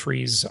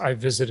 countries I've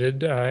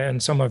visited,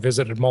 and some I've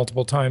visited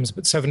multiple times,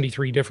 but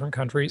 73 different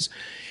countries.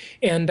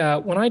 And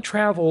when I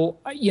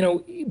travel,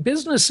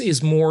 business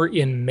is more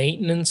in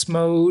maintenance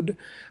mode.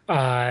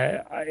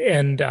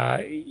 And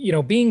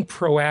being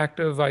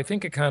proactive, I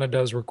think it kind of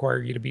does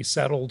require you to be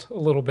settled a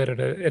little bit at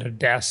a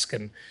desk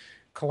and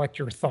collect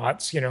your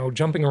thoughts,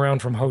 jumping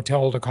around from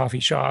hotel to coffee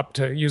shop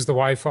to use the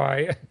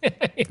Wi-Fi.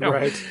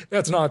 Right.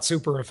 That's not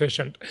super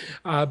efficient.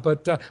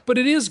 But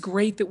it is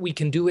great that we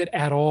can do it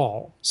at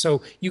all.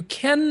 So you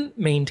can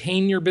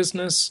maintain your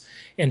business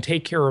and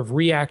take care of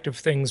reactive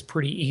things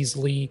pretty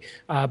easily.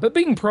 But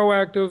being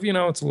proactive,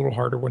 it's a little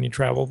harder when you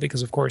travel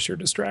because, of course, you're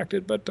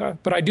distracted. But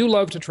I do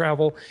love to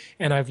travel,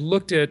 and I've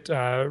looked at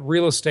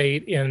real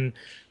estate in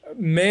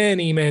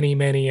many, many,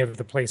 many of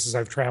the places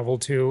I've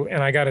traveled to.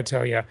 And I got to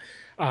tell you,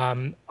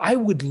 I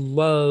would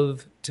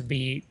love to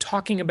be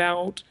talking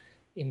about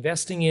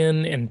investing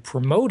in and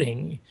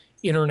promoting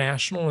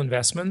international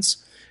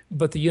investments,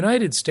 but the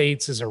United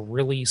States is a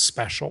really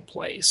special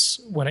place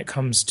when it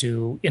comes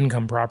to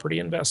income property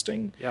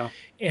investing. Yeah.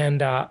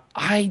 And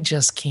I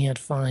just can't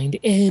find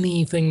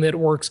anything that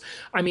works.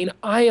 I mean,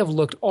 I have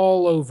looked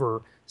all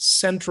over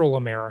Central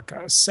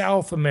America,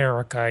 South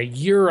America,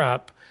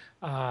 Europe,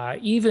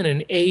 even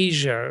in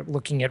Asia,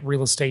 looking at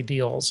real estate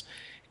deals.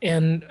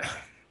 And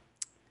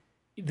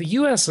the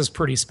U.S. is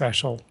pretty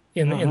special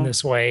in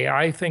this way.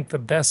 I think the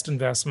best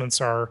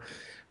investments are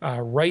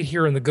right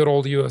here in the good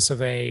old U.S.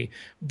 of A.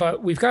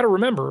 But we've got to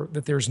remember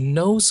that there's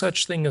no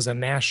such thing as a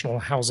national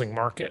housing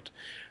market.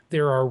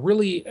 There are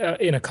really,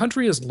 in a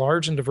country as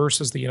large and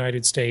diverse as the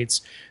United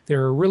States,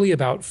 there are really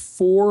about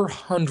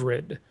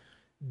 400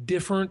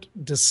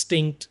 different,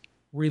 distinct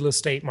real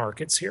estate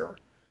markets here.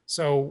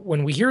 So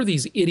when we hear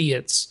these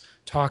idiots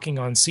talking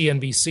on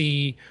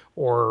CNBC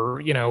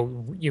or,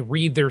 you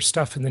read their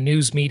stuff in the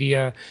news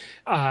media,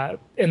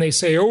 and they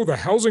say, oh, the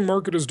housing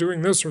market is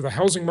doing this or the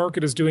housing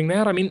market is doing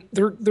that. I mean,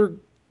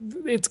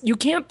 you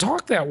can't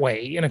talk that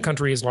way in a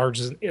country as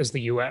large as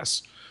the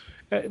U.S.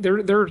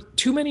 There are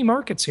too many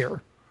markets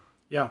here.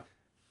 Yeah,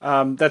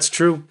 that's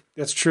true.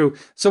 That's true.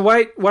 So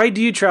why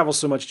do you travel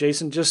so much,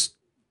 Jason? Just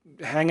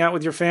hang out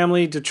with your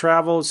family, to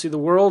travel, see the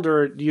world,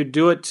 or do you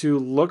do it to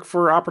look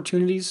for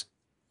opportunities?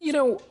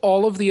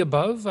 All of the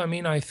above. I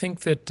mean, I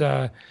think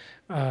that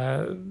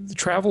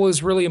travel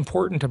is really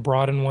important to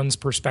broaden one's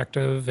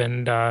perspective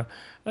and,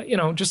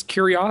 just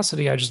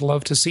curiosity. I just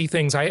love to see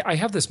things. I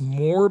have this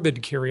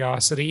morbid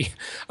curiosity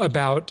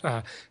about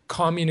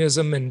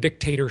communism and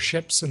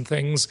dictatorships and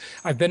things.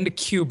 I've been to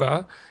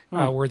Cuba,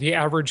 where the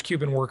average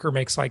Cuban worker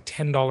makes like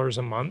 $10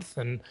 a month.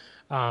 And,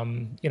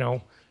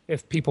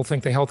 if people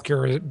think the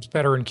healthcare is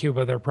better in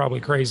Cuba, they're probably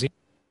crazy.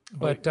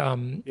 But,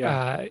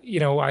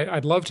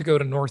 I'd love to go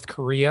to North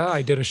Korea.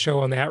 I did a show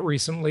on that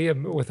recently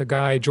with a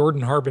guy,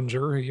 Jordan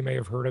Harbinger, who you may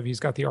have heard of.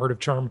 He's got the Art of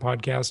Charm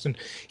podcast, and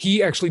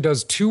he actually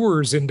does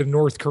tours into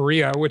North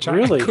Korea, which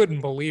I couldn't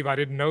believe. I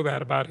didn't know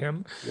that about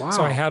him. Wow.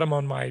 So I had him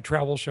on my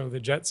travel show, the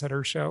Jet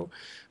Setter Show.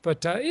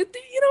 But, I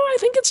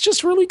think it's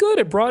just really good.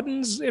 It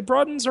broadens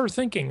our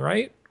thinking,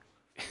 right?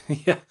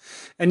 Yeah.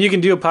 And you can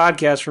do a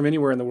podcast from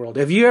anywhere in the world.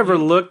 Have you ever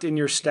looked in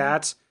your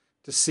stats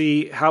to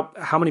see how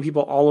many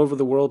people all over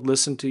the world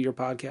listen to your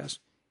podcast?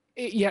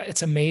 Yeah,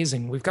 it's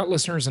amazing. We've got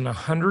listeners in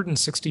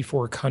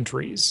 164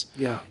 countries.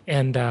 Yeah.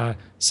 And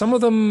some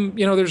of them,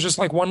 there's just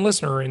like one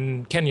listener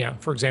in Kenya,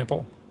 for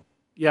example.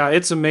 Yeah,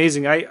 it's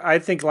amazing. I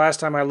think last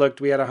time I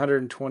looked, we had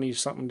 120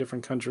 something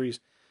different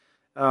countries,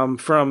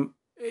 from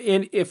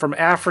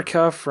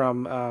Africa,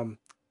 from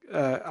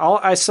all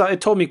I saw. It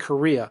told me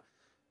Korea.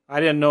 I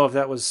didn't know if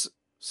that was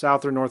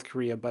South or North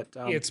Korea, but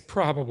it's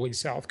probably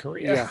South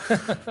Korea.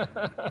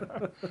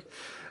 Yeah.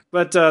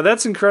 But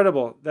that's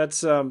incredible.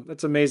 That's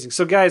amazing.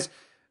 So guys,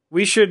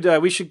 we should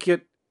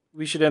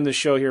end the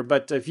show here.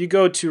 But if you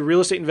go to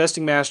Real Estate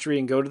Investing Mastery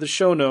and go to the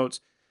show notes,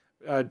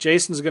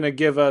 Jason's going to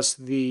give us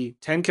the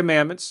 10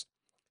 commandments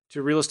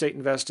to real estate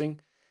investing,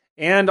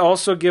 and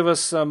also give us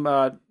some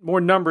more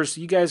numbers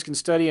so you guys can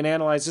study and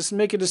analyze this and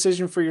make a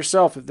decision for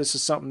yourself if this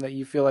is something that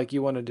you feel like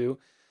you want to do,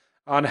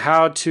 on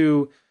how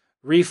to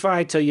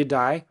refi till you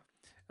die.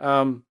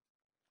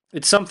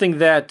 It's something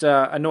that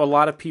I know a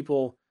lot of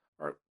people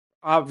are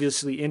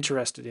obviously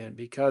interested in,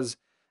 because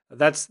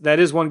that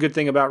is one good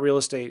thing about real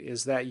estate,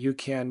 is that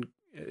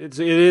it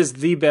is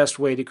the best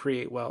way to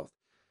create wealth.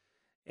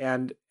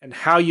 And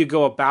how you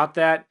go about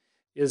that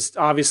is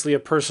obviously a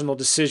personal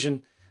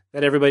decision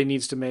that everybody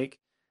needs to make.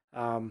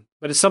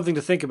 But it's something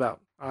to think about,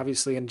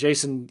 obviously. And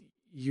Jason,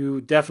 you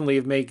definitely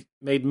have made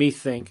me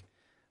think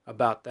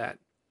about that.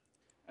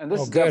 And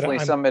this is definitely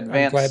some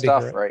advanced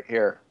stuff right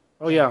here.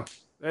 Oh, yeah.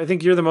 I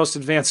think you're the most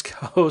advanced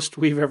host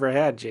we've ever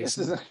had,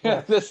 Jason.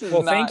 This is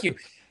well, not, thank you.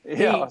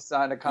 Yeah,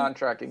 sign a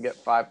contract and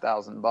get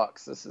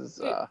 $5,000. This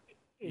is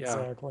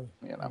exactly.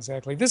 You know.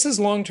 Exactly. This is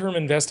long-term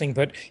investing,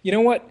 but you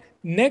know what?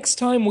 Next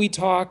time we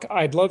talk,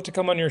 I'd love to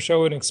come on your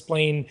show and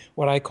explain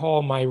what I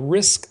call my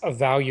risk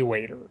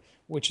evaluator,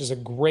 which is a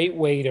great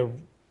way to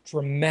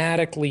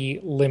dramatically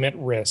limit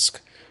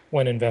risk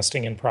when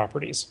investing in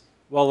properties.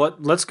 Well,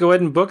 let's go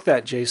ahead and book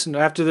that, Jason.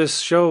 After this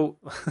show,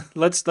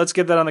 let's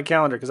get that on the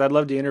calendar, because I'd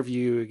love to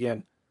interview you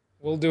again.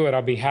 We'll do it.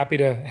 I'll be happy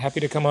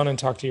to come on and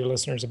talk to your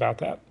listeners about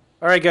that.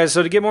 All right, guys.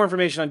 So to get more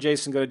information on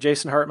Jason, go to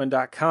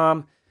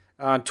jasonhartman.com.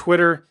 On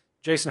Twitter,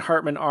 Jason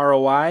Hartman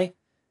ROI,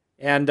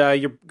 and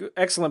your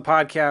excellent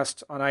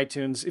podcast on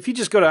iTunes. If you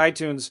just go to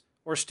iTunes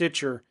or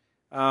Stitcher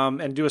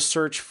and do a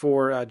search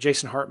for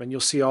Jason Hartman, you'll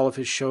see all of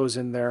his shows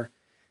in there.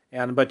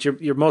 But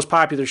your most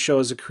popular show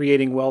is a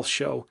Creating Wealth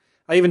show.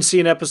 I even see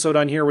an episode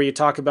on here where you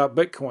talk about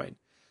Bitcoin.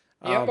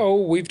 Yeah.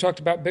 We've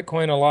talked about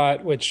Bitcoin a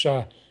lot, which,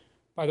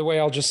 by the way,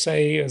 I'll just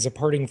say as a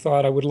parting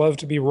thought, I would love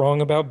to be wrong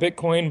about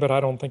Bitcoin, but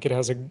I don't think it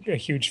has a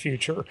huge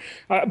future.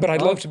 But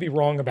I'd love to be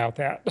wrong about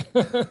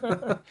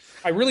that.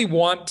 I really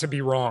want to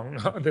be wrong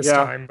this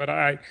time, but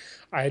I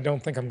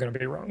don't think I'm going to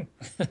be wrong.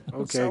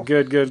 Okay,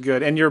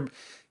 good. And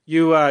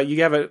you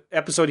have an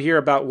episode here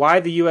about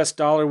why the U.S.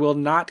 dollar will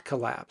not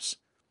collapse.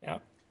 Yeah,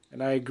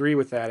 and I agree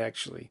with that,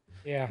 actually.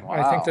 Yeah,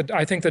 wow.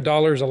 I think the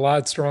dollar is a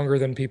lot stronger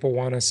than people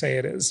want to say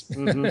it is.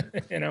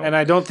 Mm-hmm. And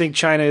I don't think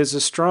China is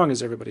as strong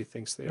as everybody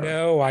thinks they are.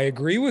 No, I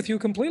agree with you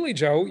completely,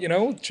 Joe.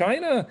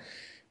 China,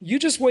 you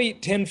just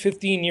wait 10,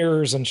 15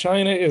 years and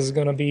China is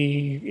going to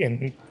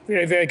be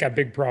they got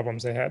big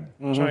problems ahead.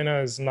 Mm-hmm.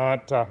 China is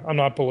not, I'm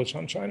not bullish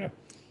on China.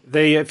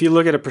 If you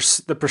look at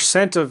the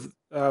percent of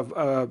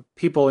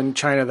people in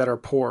China that are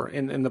poor,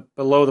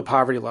 below the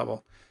poverty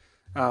level,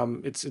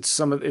 it's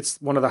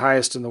one of the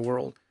highest in the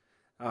world.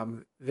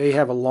 They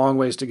have a long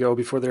ways to go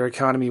before their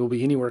economy will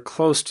be anywhere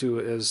close to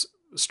as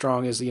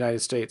strong as the United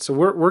States. So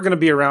we're going to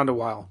be around a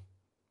while,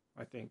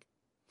 I think.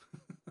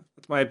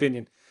 That's my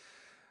opinion.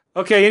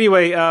 Okay,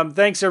 anyway,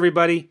 thanks,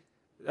 everybody.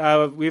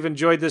 We've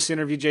enjoyed this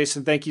interview,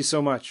 Jason. Thank you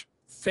so much.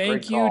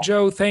 Thank you,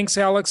 Joe. Thanks,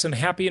 Alex, and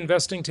happy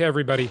investing to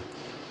everybody.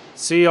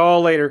 See you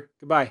all later.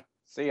 Goodbye.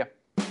 See ya.